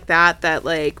any like that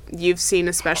like you've seen,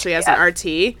 especially as an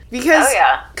RT? Because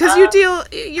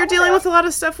you're dealing with a lot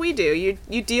of stuff we do.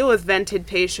 You deal with vented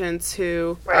patients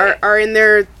who are in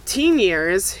their teen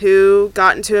years who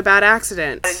got into a bad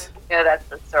accident. That's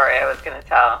the story I was going to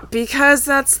tell. Because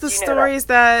that's the stories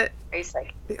that Are you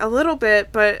psychic? A little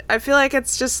bit, but I feel like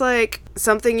it's just like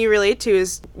something you relate to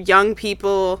is young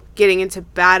people getting into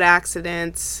bad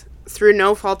accidents through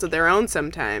no fault of their own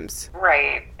sometimes.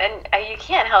 Right. And you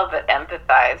can't help but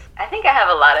empathize. I think I have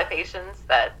a lot of patients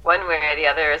that one way or the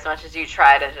other, as much as you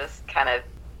try to just kind of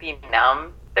be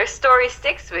numb, their story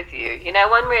sticks with you.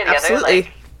 One way or the other.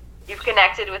 Like, you've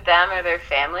connected with them or their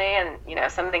family and,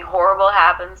 something horrible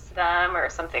happens to them or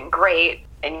something great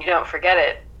and you don't forget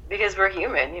it because we're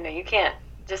human. You can't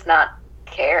just not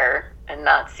care and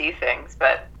not see things.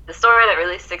 But the story that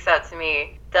really sticks out to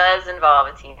me does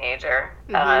involve a teenager.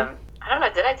 Mm-hmm. I don't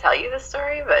know, did I tell you this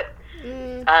story? But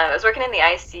I was working in the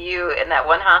ICU in that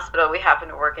one hospital we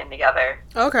happened to work in together.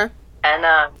 Okay.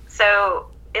 And so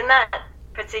in that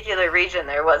particular region,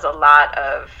 there was a lot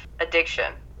of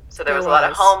addiction. So there was a lot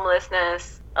of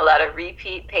homelessness, a lot of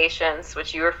repeat patients,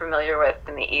 which you were familiar with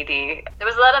in the ED. There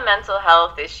was a lot of mental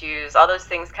health issues. All those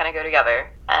things kind of go together.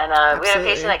 And we had a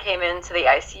patient that came into the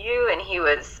ICU, and he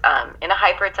was in a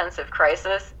hypertensive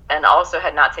crisis and also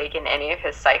had not taken any of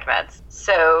his psych meds.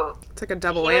 So it's like a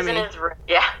double whammy.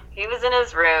 He was in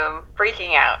his room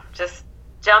freaking out, just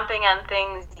jumping on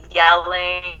things,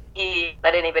 yelling. He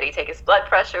let anybody take his blood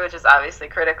pressure, which is obviously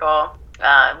critical.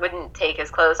 Wouldn't take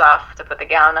his clothes off to put the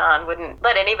gown on, wouldn't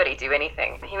let anybody do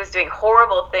anything. He was doing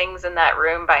horrible things in that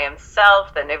room by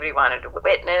himself that nobody wanted to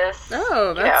witness.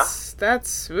 Oh,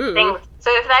 that's ooh.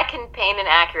 So if that can paint an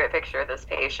accurate picture of this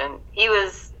patient, he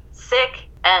was sick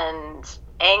and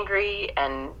angry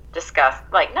and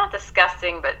not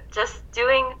disgusting, but just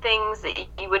doing things that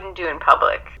you wouldn't do in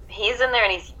public. He's in there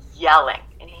and he's yelling,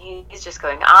 and he's just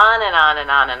going on and on and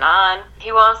on and on.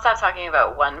 He won't stop talking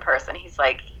about one person. He's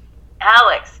like,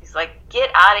 Alex, he's like, get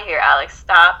out of here, Alex.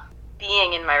 Stop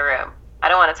being in my room. I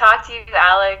don't want to talk to you,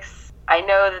 Alex. I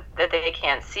know that they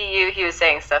can't see you. He was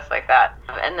saying stuff like that.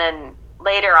 And then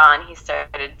later on, he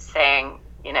started saying,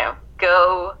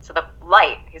 go to the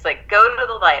light. He's like, go to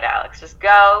the light, Alex. Just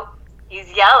go.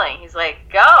 He's yelling. He's like,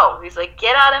 go. He's like,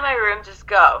 get out of my room. Just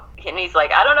go. And he's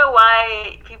like, I don't know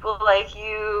why people like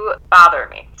you bother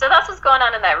me. So that's what's going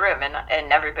on in that room.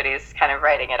 And everybody's kind of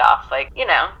writing it off like,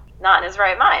 not in his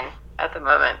right mind at the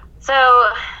moment. So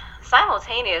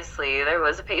simultaneously, there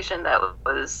was a patient that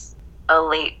was a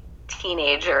late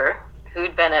teenager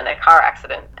who'd been in a car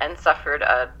accident and suffered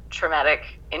a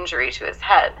traumatic injury to his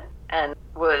head and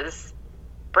was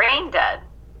brain dead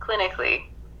clinically.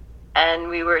 And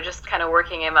we were just kind of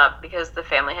working him up because the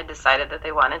family had decided that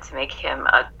they wanted to make him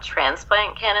a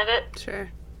transplant candidate.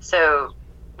 Sure. So,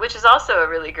 which is also a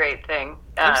really great thing.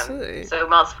 Absolutely. So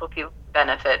multiple people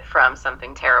benefit from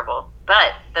something terrible.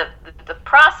 But the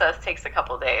process takes a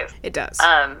couple days. It does.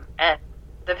 And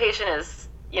the patient is,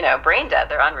 brain dead.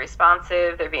 They're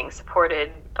unresponsive. They're being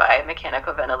supported by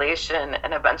mechanical ventilation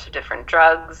and a bunch of different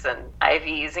drugs and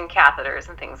IVs and catheters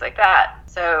and things like that.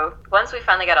 So once we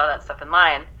finally got all that stuff in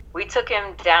line, we took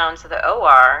him down to the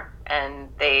OR and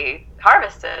they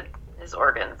harvested his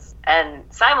organs. And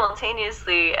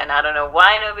simultaneously, and I don't know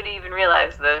why nobody even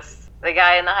realized this, the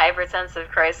guy in the hypertensive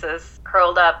crisis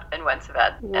curled up and went to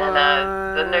bed. What? And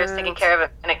the nurse taking care of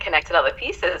him, and it connected all the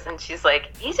pieces. And she's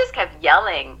like, he just kept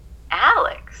yelling,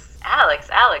 Alex, Alex,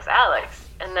 Alex, Alex.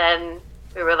 And then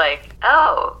we were like,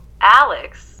 oh,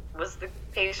 Alex was the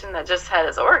patient that just had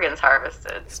his organs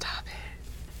harvested. Stop it.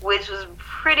 Which was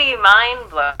pretty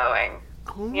mind-blowing.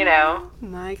 Oh,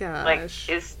 my gosh. Like,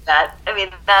 is that,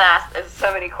 that asks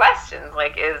so many questions.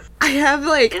 Like, is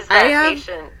that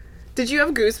patient... Did you have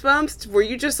goosebumps? Were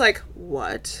you just like,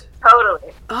 what?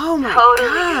 Totally. Oh my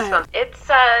God.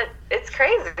 It's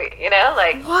crazy,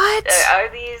 like, what?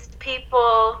 Are these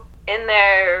people in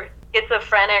their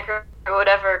schizophrenic or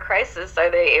whatever crisis, are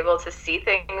they able to see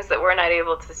things that we're not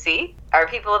able to see? Are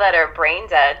people that are brain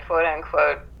dead, quote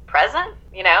unquote, present?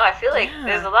 I feel like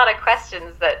there's a lot of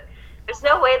questions that there's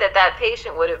no way that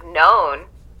patient would have known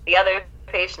the other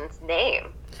patient's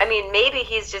name. Maybe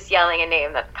he's just yelling a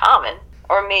name that's common,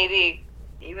 or maybe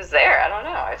he was there. I don't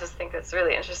know. I just think it's a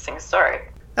really interesting story.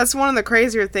 That's one of the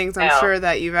crazier things I'm sure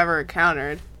that you've ever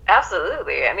encountered.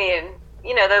 Absolutely.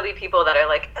 There'll be people that are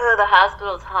like, oh, the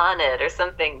hospital's haunted or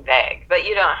something vague, but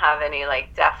you don't have any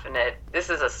definite, this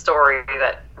is a story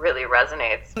that really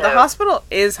resonates. So. The hospital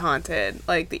is haunted.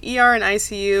 Like, the ER and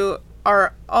ICU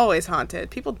are always haunted.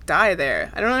 People die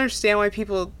there. I don't understand why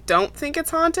people don't think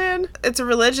it's haunted. It's a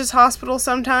religious hospital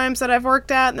sometimes that I've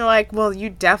worked at, and they're like, well, you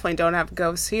definitely don't have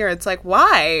ghosts here. It's like,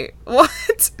 why?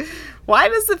 What? Why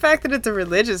does the fact that it's a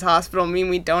religious hospital mean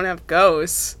we don't have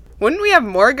ghosts? Wouldn't we have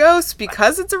more ghosts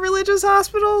because it's a religious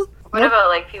hospital? What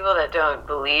about, people that don't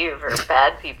believe, or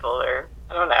bad people, or...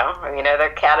 I don't know. Are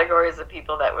there categories of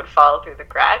people that would fall through the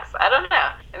cracks? I don't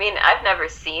know. I've never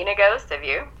seen a ghost. Have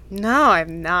you? No, I've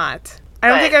not. I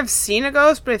don't think I've seen a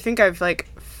ghost, but I think I've,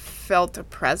 felt a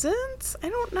presence? I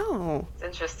don't know. It's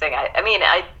interesting.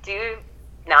 I do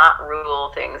not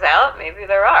rule things out. Maybe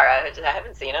there are. I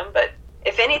haven't seen them. But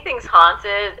if anything's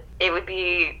haunted, it would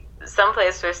be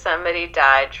someplace where somebody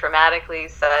died traumatically,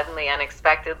 suddenly,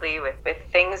 unexpectedly, with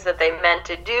things that they meant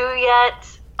to do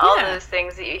yet. All those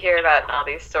things that you hear about in all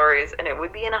these stories, and it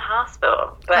would be in a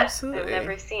hospital, but Absolutely. I've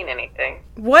never seen anything.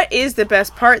 What is the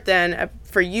best part, then,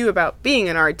 for you about being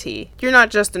an RT? You're not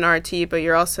just an RT, but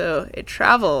you're also a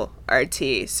travel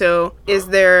RT. So is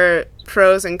there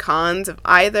pros and cons of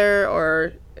either,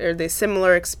 or are they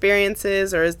similar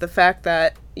experiences, or is the fact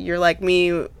that you're like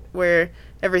me, where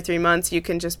every 3 months you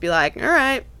can just be like, all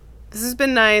right, this has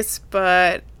been nice,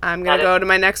 but I'm going to go to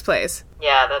my next place?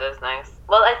 Yeah, that is nice.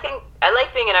 Well, I think I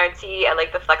like being an RT. I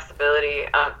like the flexibility.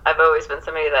 I've always been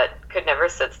somebody that could never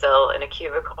sit still in a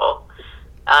cubicle.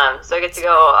 So I get to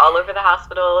go all over the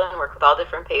hospital and work with all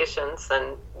different patients.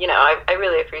 And, I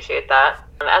really appreciate that.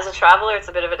 As a traveler, it's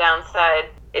a bit of a downside.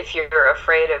 If you're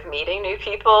afraid of meeting new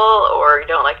people or you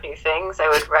don't like new things, I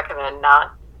would recommend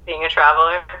not being a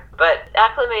traveler. But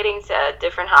acclimating to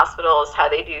different hospitals, how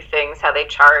they do things, how they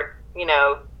chart,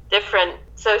 different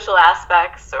social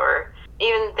aspects, or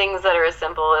even things that are as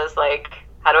simple as like,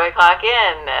 how do I clock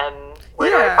in and where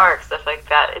do I park, stuff like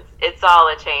that. It's all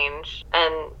a change,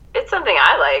 and it's something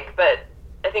I like, but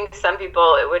I think some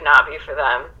people it would not be for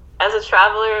them. As a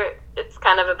traveler, it's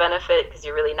kind of a benefit because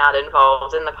you're really not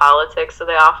involved in the politics of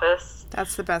the office.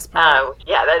 That's the best part.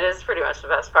 Yeah, that is pretty much the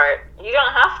best part. You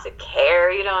don't have to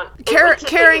care. You don't...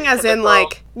 Caring as in,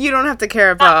 like, you don't have to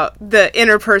care about the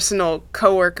interpersonal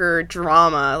coworker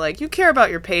drama. Like, you care about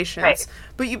your patients. Right.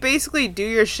 But you basically do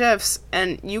your shifts,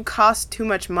 and you cost too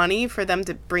much money for them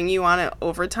to bring you on at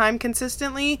overtime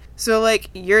consistently. So, like,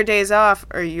 your days off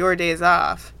are your days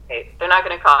off. Right. They're not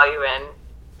going to call you in.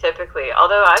 Typically,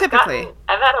 although I've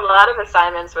had a lot of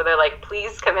assignments where they're like,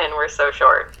 please come in, we're so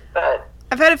short. But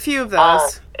I've had a few of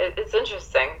those. It's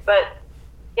interesting, but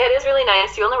yeah, it is really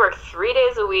nice. You only work 3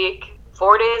 days a week.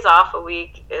 4 days off a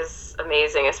week is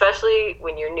amazing, especially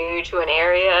when you're new to an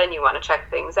area and you want to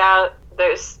check things out.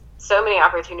 There's so many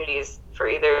opportunities for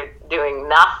either doing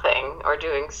nothing or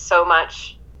doing so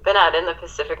much. Been out in the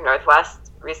Pacific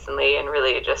Northwest recently and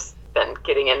really just been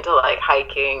getting into like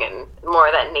hiking and more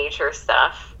of that nature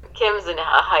stuff. Kim's a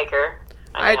hiker.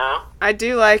 I know. I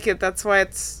do like it. That's why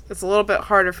it's a little bit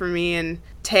harder for me in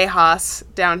Tejas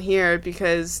down here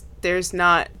because there's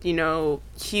not,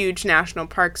 huge national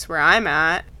parks where I'm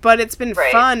at. But it's been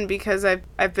fun because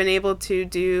I've been able to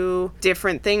do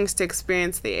different things to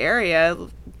experience the area,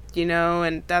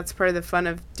 and that's part of the fun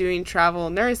of doing travel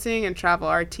nursing and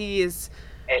travel RT is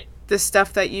the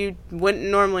stuff that you wouldn't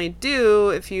normally do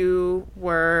if you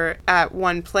were at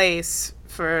one place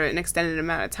for an extended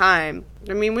amount of time.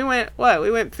 I mean, we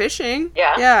went fishing.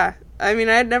 Yeah. Yeah. I mean,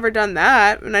 I had never done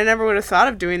that, and I never would have thought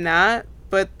of doing that,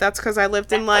 but that's because I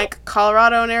lived in, like,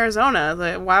 Colorado and Arizona.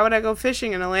 Like, why would I go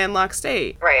fishing in a landlocked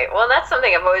state? Right. Well, that's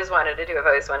something I've always wanted to do. I've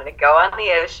always wanted to go on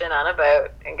the ocean on a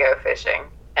boat and go fishing.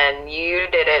 And you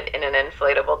did it in an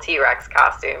inflatable T-Rex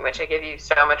costume, which I give you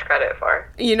so much credit for.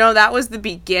 That was the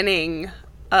beginning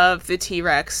of the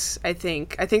T-Rex, I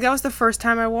think. I think that was the first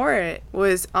time I wore it,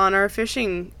 was on our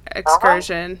fishing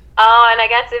excursion. Oh, and I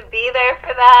got to be there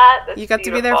for that. That's you got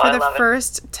to be there for the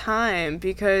first time,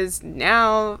 because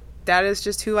now that is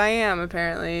just who I am,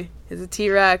 apparently, is a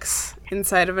T-Rex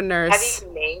inside of a nurse.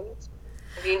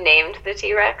 Have you named the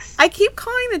T-Rex? I keep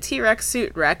calling the T-Rex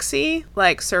suit Rexy,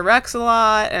 like Sir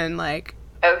Rex-a-Lot, and like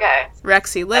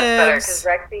Rexy lives. That's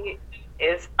better, because Rexy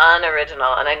is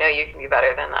unoriginal, and I know you can be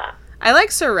better than that. I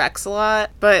like Sir Rex-a-Lot,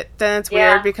 but then it's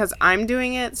weird because I'm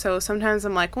doing it, so sometimes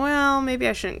I'm like, well, maybe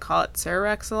I shouldn't call it Sir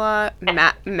Rex-a-Lot.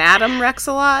 Madam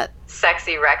Rex-a-Lot?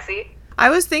 Sexy Rexy?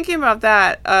 I was thinking about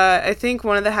that. I think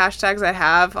one of the hashtags I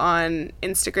have on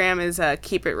Instagram is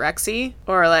Keep It Rexy,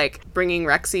 or like bringing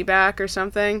Rexy back or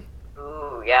something.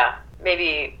 Ooh, yeah.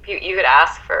 Maybe you could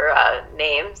ask for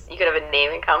names. You could have a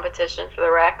naming competition for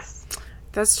the Rex.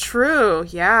 That's true.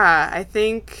 Yeah, I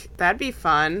think that'd be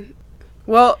fun.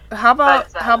 Well, how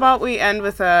about we end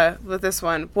with this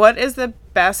one? What is the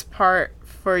best part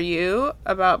for you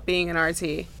about being an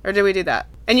RT? Or did we do that?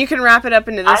 And you can wrap it up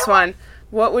into this one.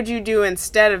 What would you do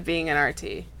instead of being an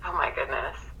RT? Oh my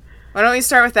goodness. Why don't we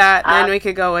start with that, and then we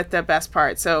could go with the best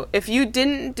part. So if you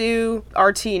didn't do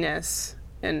RT-ness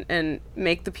and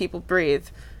make the people breathe,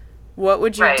 what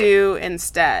would you do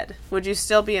instead? Would you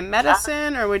still be in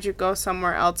medicine, or would you go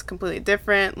somewhere else completely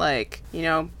different, like,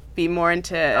 be more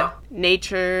into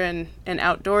nature and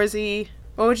outdoorsy?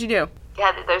 What would you do?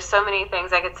 Yeah, there's so many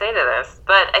things I could say to this.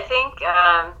 But I think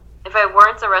if I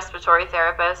weren't a respiratory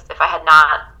therapist, if I had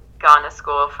not gone to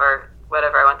school for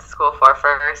whatever I went to school for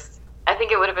first, I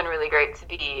think it would have been really great to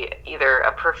be either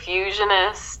a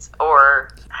perfusionist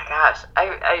or, my gosh,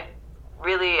 I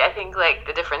think like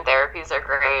the different therapies are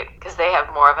great because they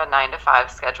have more of a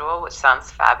 9-to-5 schedule, which sounds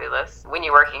fabulous when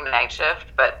you're working night shift.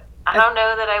 But I don't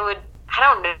know that I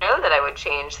would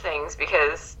change things,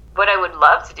 because what I would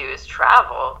love to do is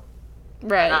travel.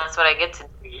 Right. And that's what I get to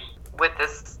do with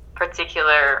this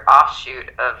particular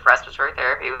offshoot of respiratory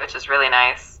therapy, which is really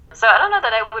nice. So I don't know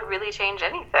that I would really change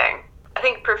anything. I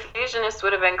think perfusionists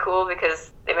would have been cool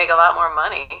because they make a lot more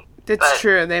money. That's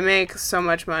true. They make so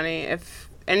much money. If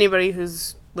anybody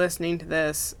who's listening to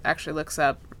this actually looks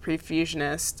up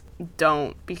perfusionist,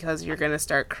 don't, because you're going to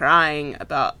start crying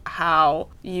about how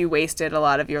you wasted a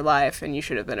lot of your life and you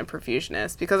should have been a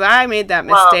perfusionist. Because I made that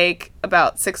mistake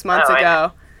about 6 months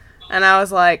ago, and I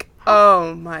was like,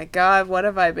 oh my God, what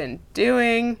have I been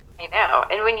doing? I know.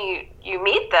 And when you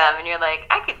meet them and you're like,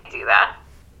 I could do that.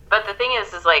 But the thing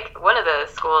is like, one of the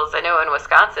schools I know in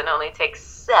Wisconsin only takes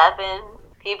 7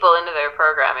 people into their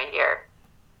program a year.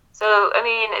 So, I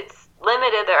mean, it's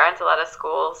limited. There aren't a lot of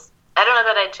schools. I don't know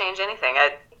that I'd change anything.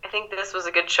 I think this was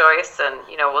a good choice, and,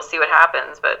 we'll see what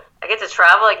happens. But I get to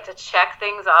travel. I get to check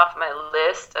things off my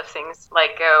list of things,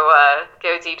 like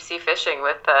go deep sea fishing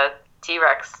with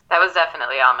T-Rex. That was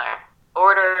definitely on there.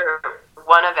 Order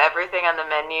one of everything on the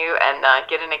menu and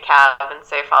get in a cab and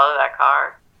say, follow that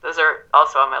car. Those are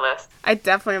also on my list. I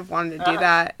definitely have wanted to do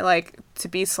that, like, to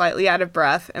be slightly out of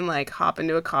breath and, like, hop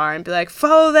into a car and be like,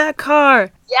 follow that car!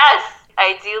 Yes!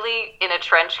 Ideally in a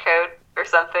trench coat or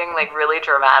something, like, really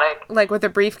dramatic. Like, with a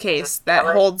briefcase that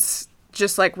holds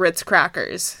just, like, Ritz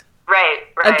crackers. Right.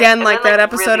 Again, and like then, that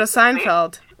episode really of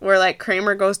Seinfeld, where, like,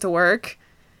 Kramer goes to work,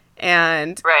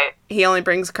 and he only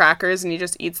brings crackers and he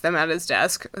just eats them at his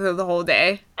desk the whole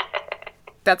day.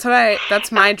 That's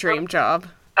my dream job.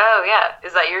 Oh, yeah.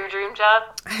 Is that your dream job?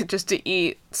 Just to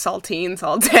eat saltines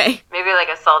all day. Maybe like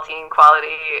a saltine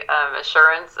quality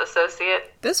assurance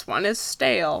associate? This one is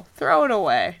stale. Throw it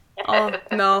away.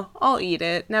 No, I'll eat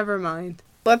it. Never mind.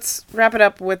 Let's wrap it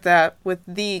up with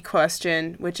the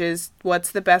question, which is,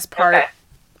 what's the best part? Okay.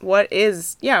 What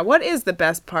is the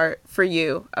best part for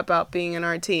you about being an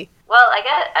RT? Well,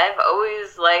 I've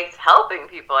always liked helping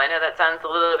people. I know that sounds a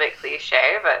little bit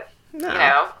cliche, but,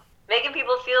 making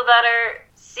people feel better,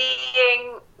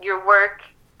 seeing your work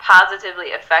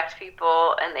positively affect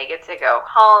people, and they get to go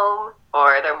home,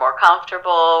 or they're more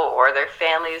comfortable, or their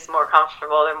family's more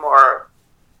comfortable, they're more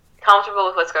comfortable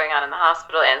with what's going on in the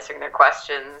hospital, answering their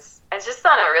questions. It's just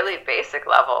on a really basic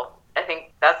level. I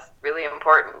think that's really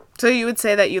important. So you would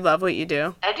say that you love what you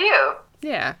do? I do.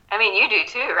 Yeah. I mean, you do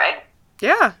too, right?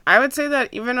 Yeah. I would say that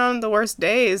even on the worst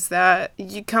days that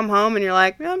you come home and you're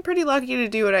like, I'm pretty lucky to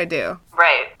do what I do.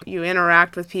 Right. You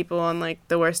interact with people on, like,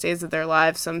 the worst days of their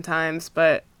lives sometimes,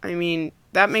 but, I mean,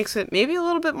 that makes it maybe a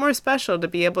little bit more special to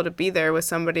be able to be there with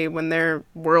somebody when their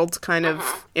world's kind of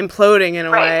imploding in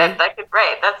a way.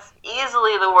 That's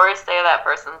easily the worst day of that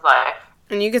person's life.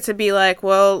 And you get to be like,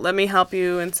 well, let me help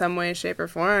you in some way, shape, or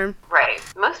form. Right.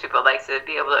 Most people like to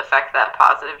be able to affect that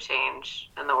positive change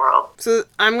in the world. So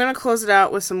I'm going to close it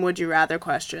out with some would you rather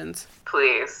questions.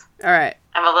 Please. All right.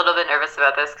 I'm a little bit nervous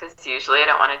about this because usually I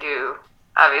don't want to do,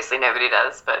 obviously nobody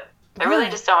does, but I really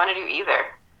just don't want to do either.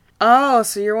 Oh,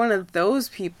 so you're one of those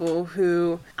people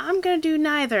who, I'm going to do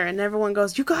neither. And everyone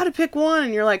goes, you got to pick one.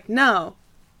 And you're like, no.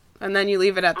 And then you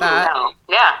leave it at that. No.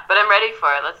 Yeah, but I'm ready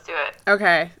for it. Let's do it.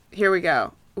 Okay, here we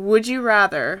go. Would you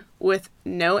rather, with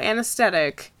no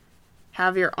anesthetic,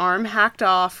 have your arm hacked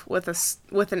off with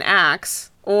an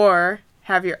axe, or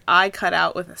have your eye cut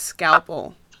out with a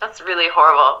scalpel? That's really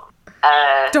horrible.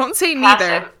 Don't say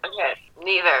neither. Okay,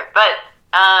 neither. But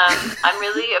I'm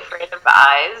really afraid of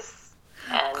eyes.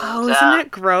 And, isn't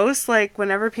it gross? Like,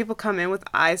 whenever people come in with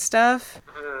eye stuff.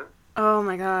 Mm-hmm. Oh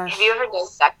my gosh. Have you ever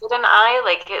dissected an eye?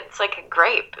 Like, it's like a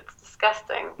grape. It's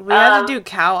disgusting. We had to do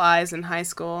cow eyes in high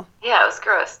school. Yeah, it was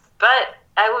gross. But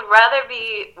I would rather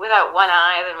be without one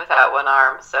eye than without one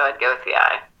arm, so I'd go with the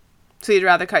eye. So you'd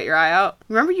rather cut your eye out?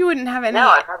 Remember, you wouldn't have any... No,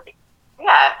 I'd rather...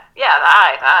 Yeah, the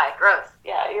eye. Gross.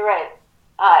 Yeah, you're right.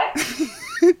 Eye.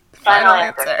 Final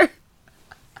answer.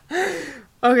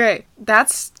 Okay,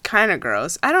 that's kind of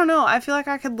gross. I don't know. I feel like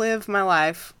I could live my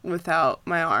life without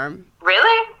my arm.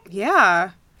 Really?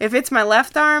 Yeah. If it's my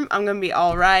left arm, I'm going to be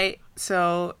all right.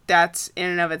 So that's in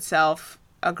and of itself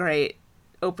a great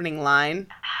opening line.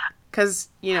 Because,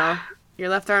 your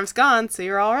left arm's gone, so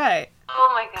you're all right.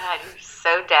 Oh my God, you're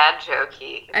so dad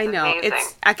jokey. I know. Amazing.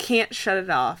 I can't shut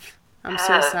it off. I'm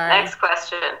so sorry. Next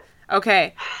question.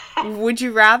 Okay. Would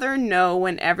you rather know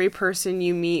when every person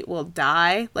you meet will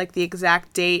die, like the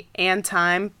exact date and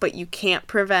time, but you can't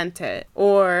prevent it?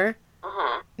 Or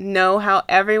know how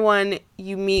everyone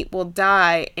you meet will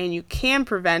die and you can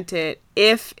prevent it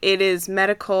if it is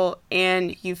medical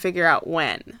and you figure out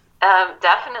when?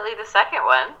 Definitely the second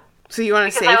one. So you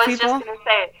want to save people? Because I was just going to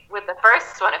say, with the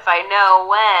first one, if I know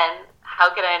when,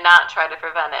 how could I not try to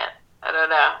prevent it? I don't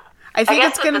know. I think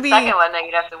it's going to be... the second one, then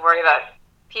you'd have to worry about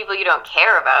people you don't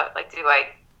care about. Like, do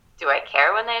I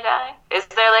care when they die? Is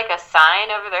there, like, a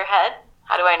sign over their head?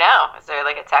 How do I know? Is there,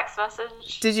 like, a text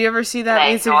message? Did you ever see that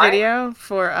music video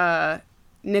for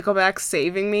Nickelback's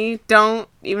Saving Me? Don't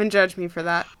even judge me for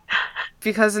that.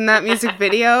 Because in that music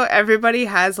video, everybody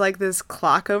has, like, this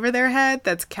clock over their head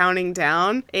that's counting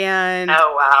down. And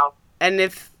oh, wow.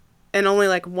 And only,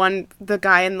 like, the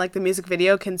guy in, like, the music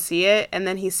video can see it, and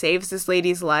then he saves this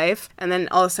lady's life, and then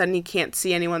all of a sudden he can't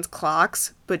see anyone's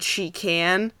clocks, but she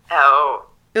can. Oh.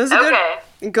 It was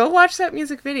good. Go watch that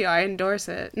music video. I endorse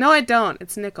it. No, I don't.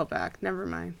 It's Nickelback. Never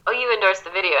mind. Oh, you endorse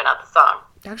the video, not the song.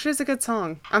 Actually, it's a good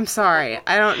song. I'm sorry.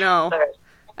 I don't know.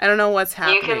 I don't know what's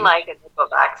happening. You can like a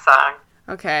Nickelback song.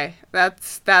 Okay,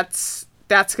 that's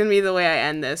gonna be the way I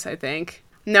end this, I think.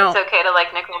 No. It's okay to like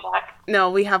Nickelback?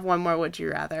 No, we have one more Would You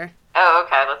Rather. Oh,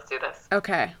 okay, let's do this.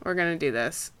 Okay, we're gonna do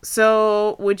this.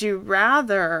 So, would you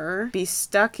rather be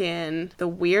stuck in the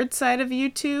weird side of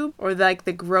YouTube or like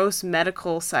the gross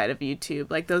medical side of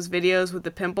YouTube? Like those videos with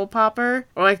the pimple popper?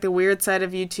 Or like the weird side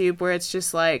of YouTube where it's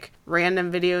just like random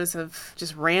videos of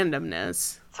just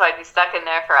randomness? So I'd be stuck in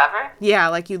there forever? Yeah,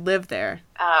 like you live there.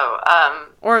 Oh,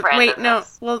 Or wait, no.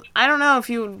 randomness. Well, I don't know if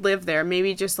you would live there.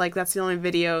 Maybe just like that's the only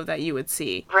video that you would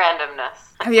see. Randomness.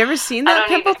 Have you ever seen I that don't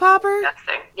need pimple it. popper?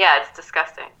 Disgusting. Yeah, it's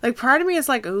disgusting. Like part of me is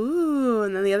like, ooh,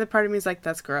 and then the other part of me is like,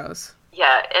 that's gross.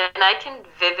 Yeah, and I can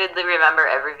vividly remember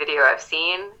every video I've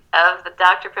seen of the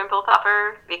Dr. Pimple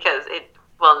Popper because it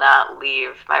will not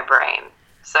leave my brain.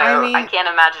 So I mean- I can't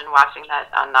imagine watching that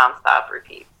on nonstop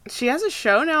repeat. She has a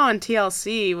show now on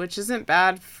TLC, which isn't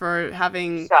bad for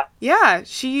having... So, Yeah,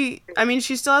 she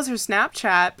still has her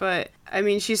Snapchat, but,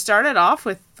 she started off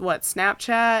with,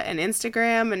 Snapchat and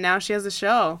Instagram, and now she has a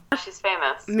show. she's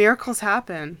famous. Miracles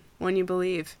happen when you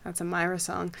believe. That's a Myra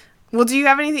song. Well, do you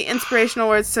have anything inspirational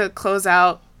words to close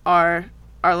out our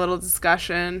little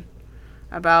discussion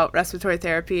about respiratory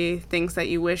therapy, things that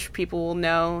you wish people will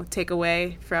know, take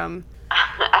away from...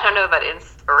 I don't know about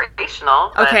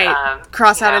inspirational. But, Okay,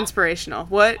 cross out you know, inspirational.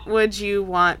 What would you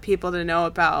want people to know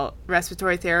about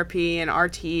respiratory therapy and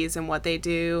RTs and what they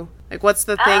do? Like, what's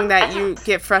the thing that you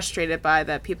get frustrated by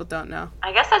that people don't know?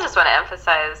 I guess I just want to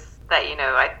emphasize that,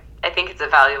 I think it's a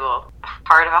valuable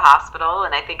part of a hospital,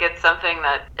 and I think it's something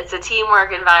that it's a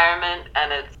teamwork environment,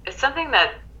 and it's something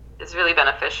that is really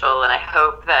beneficial, and I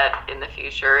hope that in the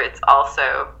future it's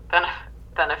also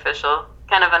beneficial.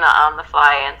 Kind of an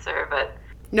on-the-fly answer, but...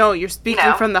 No, you're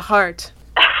speaking from the heart.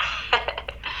 And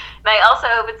I also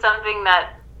hope it's something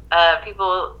that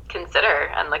people consider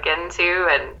and look into,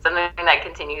 and something that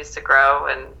continues to grow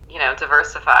and,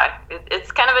 diversify.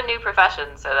 It's kind of a new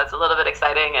profession, so that's a little bit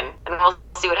exciting, and we'll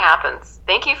see what happens.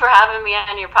 Thank you for having me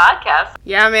on your podcast.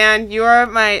 Yeah, man, you are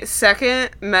my second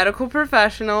medical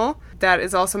professional that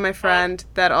is also my friend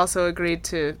that also agreed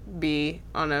to be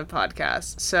on a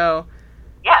podcast, so...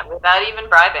 Yeah, without even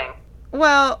bribing.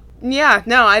 Well, yeah,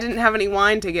 no, I didn't have any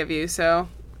wine to give you, so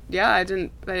yeah, I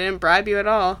didn't bribe you at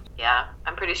all. Yeah,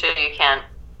 I'm pretty sure you can't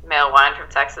mail wine from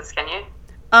Texas, can you?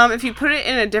 If you put it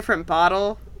in a different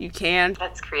bottle, you can.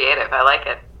 That's creative. I like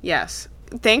it. Yes.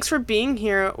 Thanks for being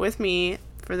here with me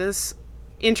for this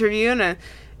interview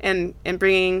and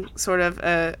bringing sort of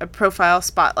a profile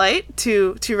spotlight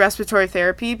to respiratory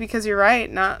therapy, because you're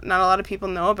right, not a lot of people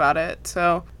know about it.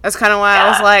 So that's kind of why I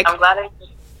was like, I'm glad I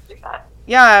did that.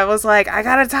 Yeah, I was like, I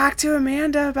gotta talk to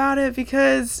Amanda about it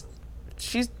because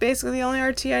she's basically the only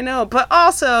RT I know, but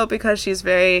also because she's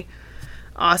very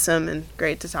awesome and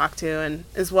great to talk to and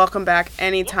is welcome back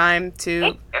anytime to...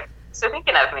 Thank you. So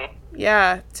thinking of me.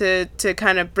 Yeah, to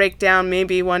kind of break down,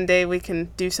 maybe one day we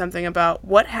can do something about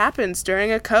what happens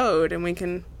during a code and we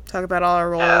can talk about all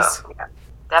our roles. Oh, yeah.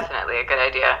 Definitely a good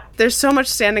idea. There's so much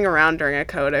standing around during a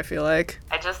code, I feel like.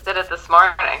 I just did it this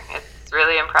morning. It's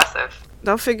really impressive.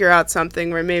 I'll figure out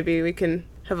something where maybe we can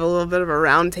have a little bit of a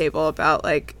round table about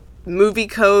like movie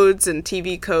codes and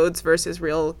TV codes versus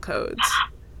real codes.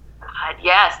 God,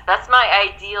 yes, that's my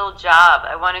ideal job.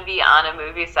 I want to be on a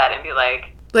movie set and be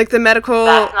like the medical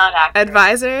that's not accurate.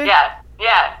 advisor? Yeah,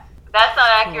 that's not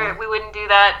accurate. We wouldn't do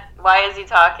that. Why is he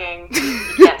talking?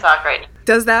 He can't talk right now.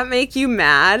 Does that make you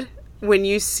mad when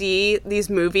you see these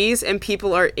movies and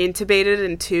people are intubated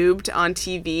and tubed on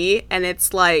TV and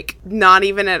it's like not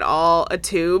even at all a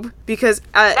tube? Because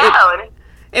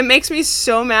it makes me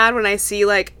so mad when I see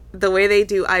like the way they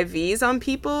do IVs on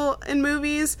people in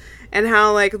movies and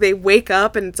how like they wake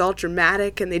up and it's all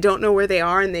dramatic and they don't know where they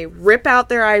are and they rip out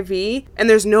their IV and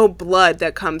there's no blood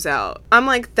that comes out. I'm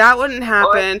like, that wouldn't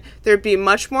happen. There'd be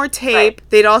much more tape. Right.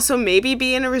 They'd also maybe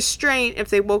be in a restraint if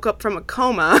they woke up from a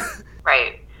coma.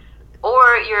 Right.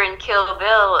 Or you're in Kill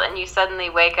Bill and you suddenly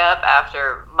wake up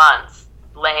after months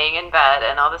laying in bed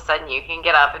and all of a sudden you can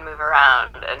get up and move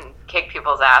around and kick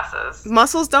people's asses.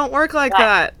 Muscles don't work like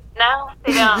that. No,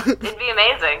 they don't. It'd be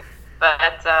amazing.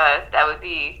 But that would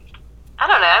be, I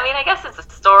don't know. I mean, I guess it's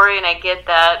a story and I get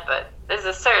that, but there's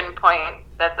a certain point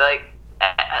that like,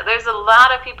 there's a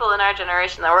lot of people in our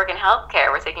generation that work in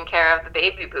healthcare. We're taking care of the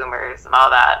baby boomers and all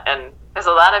that. And there's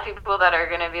a lot of people that are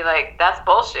going to be like, that's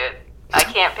bullshit. I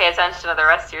can't pay attention to the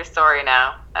rest of your story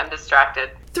now. I'm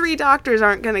distracted. 3 doctors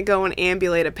aren't going to go and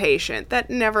ambulate a patient. That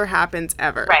never happens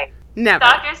ever. Right. Never.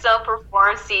 Doctors don't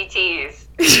perform CTs.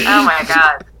 Oh my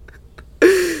God.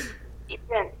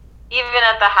 Even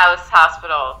at the house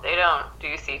hospital, they don't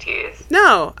do CTs.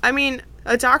 No, I mean,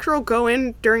 a doctor will go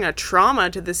in during a trauma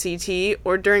to the CT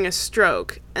or during a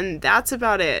stroke, and that's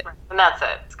about it. And that's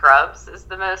it. Scrubs is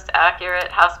the most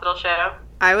accurate hospital show.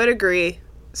 I would agree.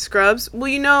 Scrubs. Well,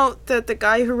 you know that the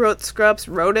guy who wrote Scrubs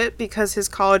wrote it because his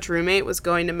college roommate was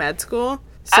going to med school.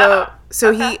 So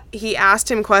okay. he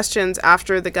asked him questions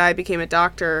after the guy became a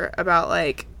doctor about,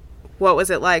 like, what was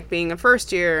it like being a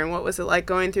first year and what was it like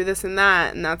going through this and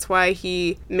that. And that's why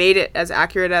he made it as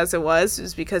accurate as it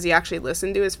was because he actually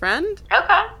listened to his friend.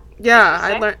 Okay.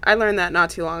 Yeah, I learned that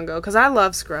not too long ago because I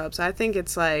love Scrubs. I think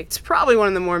it's probably one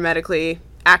of the more medically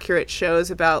accurate shows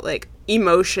about, like,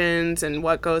 emotions and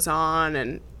what goes on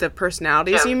and the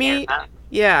personalities you meet.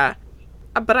 Yeah.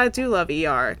 But I do love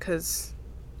ER because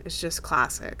it's just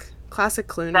classic. Classic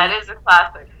Clooney. That is a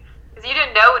classic. Because you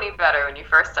didn't know any better when you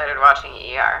first started watching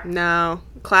ER. No.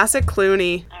 Classic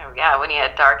Clooney. Oh, yeah, when he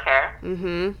had dark hair.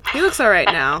 Mm-hmm. He looks all right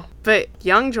now. But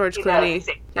young George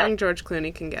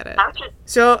Clooney can get it.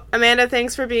 So, Amanda,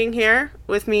 thanks for being here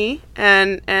with me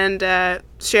and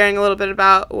sharing a little bit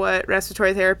about what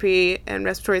respiratory therapy and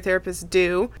respiratory therapists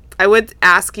do. I would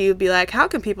ask you, be like, how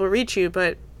can people reach you?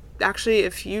 But actually,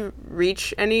 if you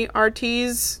reach any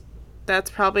RTs,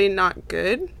 that's probably not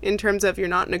good in terms of you're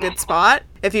not in a good spot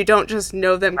if you don't just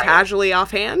know them casually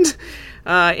offhand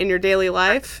in your daily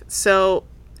life. So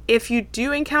if you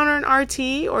do encounter an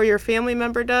RT or your family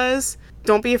member does,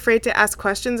 don't be afraid to ask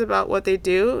questions about what they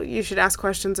do. You should ask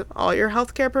questions of all your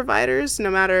healthcare providers,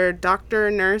 no matter doctor,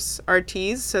 nurse,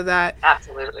 RTs, so that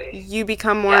absolutely you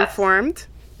become more informed.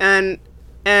 And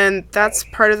that's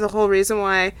part of the whole reason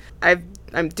why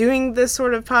I'm doing this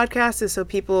sort of podcast, is so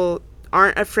people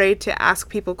aren't afraid to ask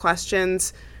people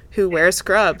questions who wear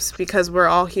scrubs, because we're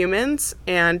all humans,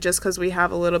 and just because we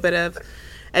have a little bit of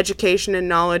education and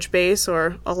knowledge base,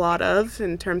 or a lot of,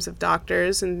 in terms of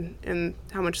doctors and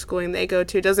how much schooling they go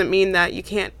to, doesn't mean that you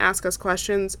can't ask us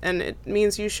questions, and it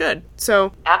means you should.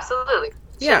 So absolutely.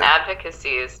 Patient advocacy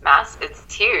is massive.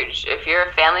 It's huge. If you're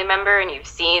a family member and you've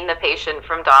seen the patient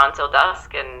from dawn till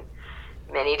dusk and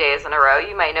many days in a row,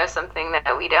 you might know something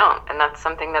that we don't, and that's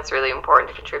something that's really important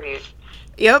to contribute.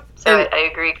 Yep. So I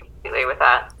agree completely with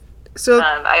that. So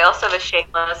I also have a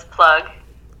shameless plug.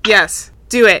 Yes,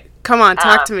 do it. Come on,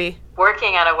 talk to me.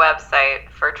 Working on a website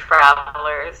for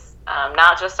travelers,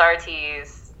 not just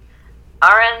RTs.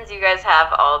 RNs, you guys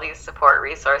have all these support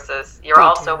resources. You're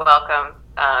also welcome,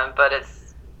 but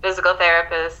it's physical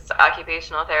therapists,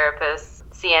 occupational therapists,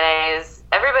 CNAs,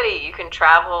 everybody. You can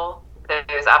travel.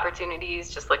 There's opportunities.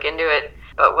 Just look into it.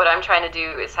 But what I'm trying to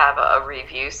do is have a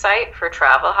review site for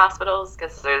travel hospitals,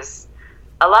 because there's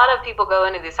a lot of people go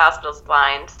into these hospitals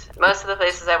blind. Most of the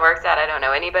places I worked at, I don't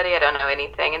know anybody, I don't know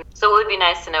anything. And so it would be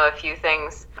nice to know a few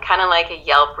things, kind of like a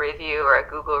Yelp review or a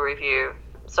Google review.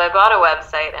 So I bought a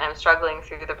website, and I'm struggling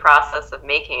through the process of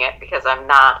making it because I'm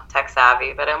not tech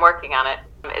savvy, but I'm working on it.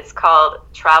 It's called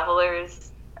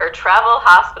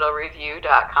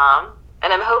travelhospitalreview.com.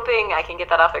 And I'm hoping I can get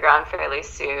that off the ground fairly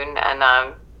soon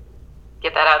and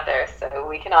get that out there so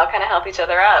we can all kind of help each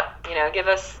other out. You know, give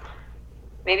a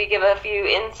few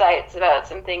insights about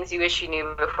some things you wish you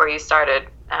knew before you started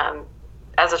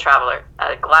as a traveler.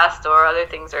 Glassdoor, other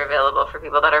things are available for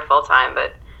people that are full-time,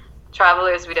 but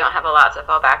travelers, we don't have a lot to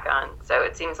fall back on. So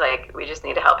it seems like we just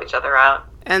need to help each other out.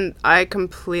 And I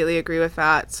completely agree with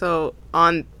that. So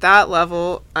on that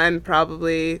level, I'm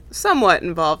probably somewhat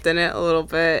involved in it a little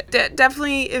bit.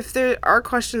 Definitely, if there are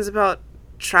questions about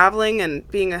traveling and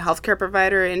being a healthcare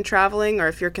provider in traveling, or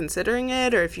if you're considering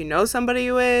it, or if you know somebody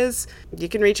who is, you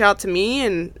can reach out to me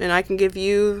and I can give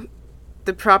you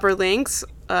the proper links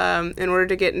in order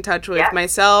to get in touch with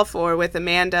myself or with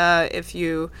Amanda if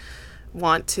you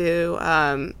want to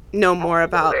know more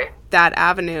about that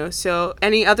avenue. So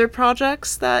any other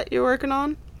projects that you're working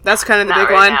on? That's kind of the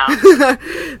big one.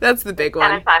 That's the big one.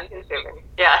 Kind of time consuming.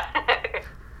 Yeah.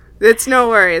 It's no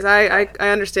worries. I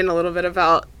understand a little bit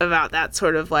about that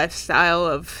sort of lifestyle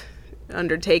of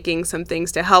undertaking some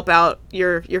things to help out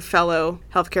your fellow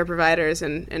healthcare providers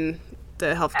and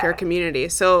the healthcare community.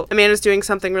 So Amanda's doing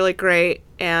something really great,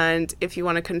 and if you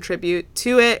want to contribute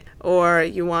to it or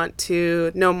you want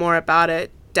to know more about it,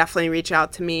 definitely reach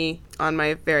out to me on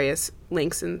my various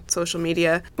links in social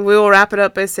media. We will wrap it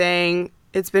up by saying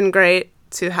it's been great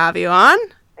to have you on.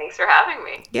 Thanks for having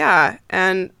me. Yeah,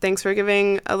 and thanks for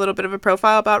giving a little bit of a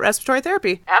profile about respiratory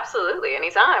therapy. Absolutely,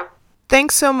 anytime.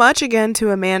 Thanks so much again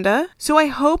to Amanda. So I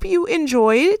hope you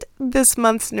enjoyed this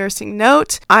month's Nursing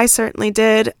Note. I certainly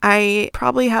did. I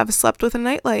probably have slept with a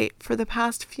nightlight for the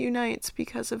past few nights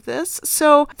because of this.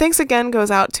 So thanks again goes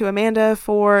out to Amanda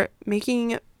for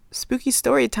making spooky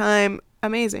story time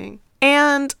amazing.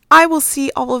 And I will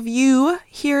see all of you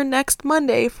here next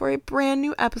Monday for a brand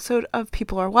new episode of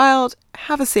People Are Wild.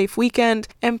 Have a safe weekend,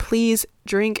 and please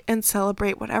drink and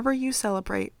celebrate whatever you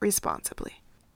celebrate responsibly.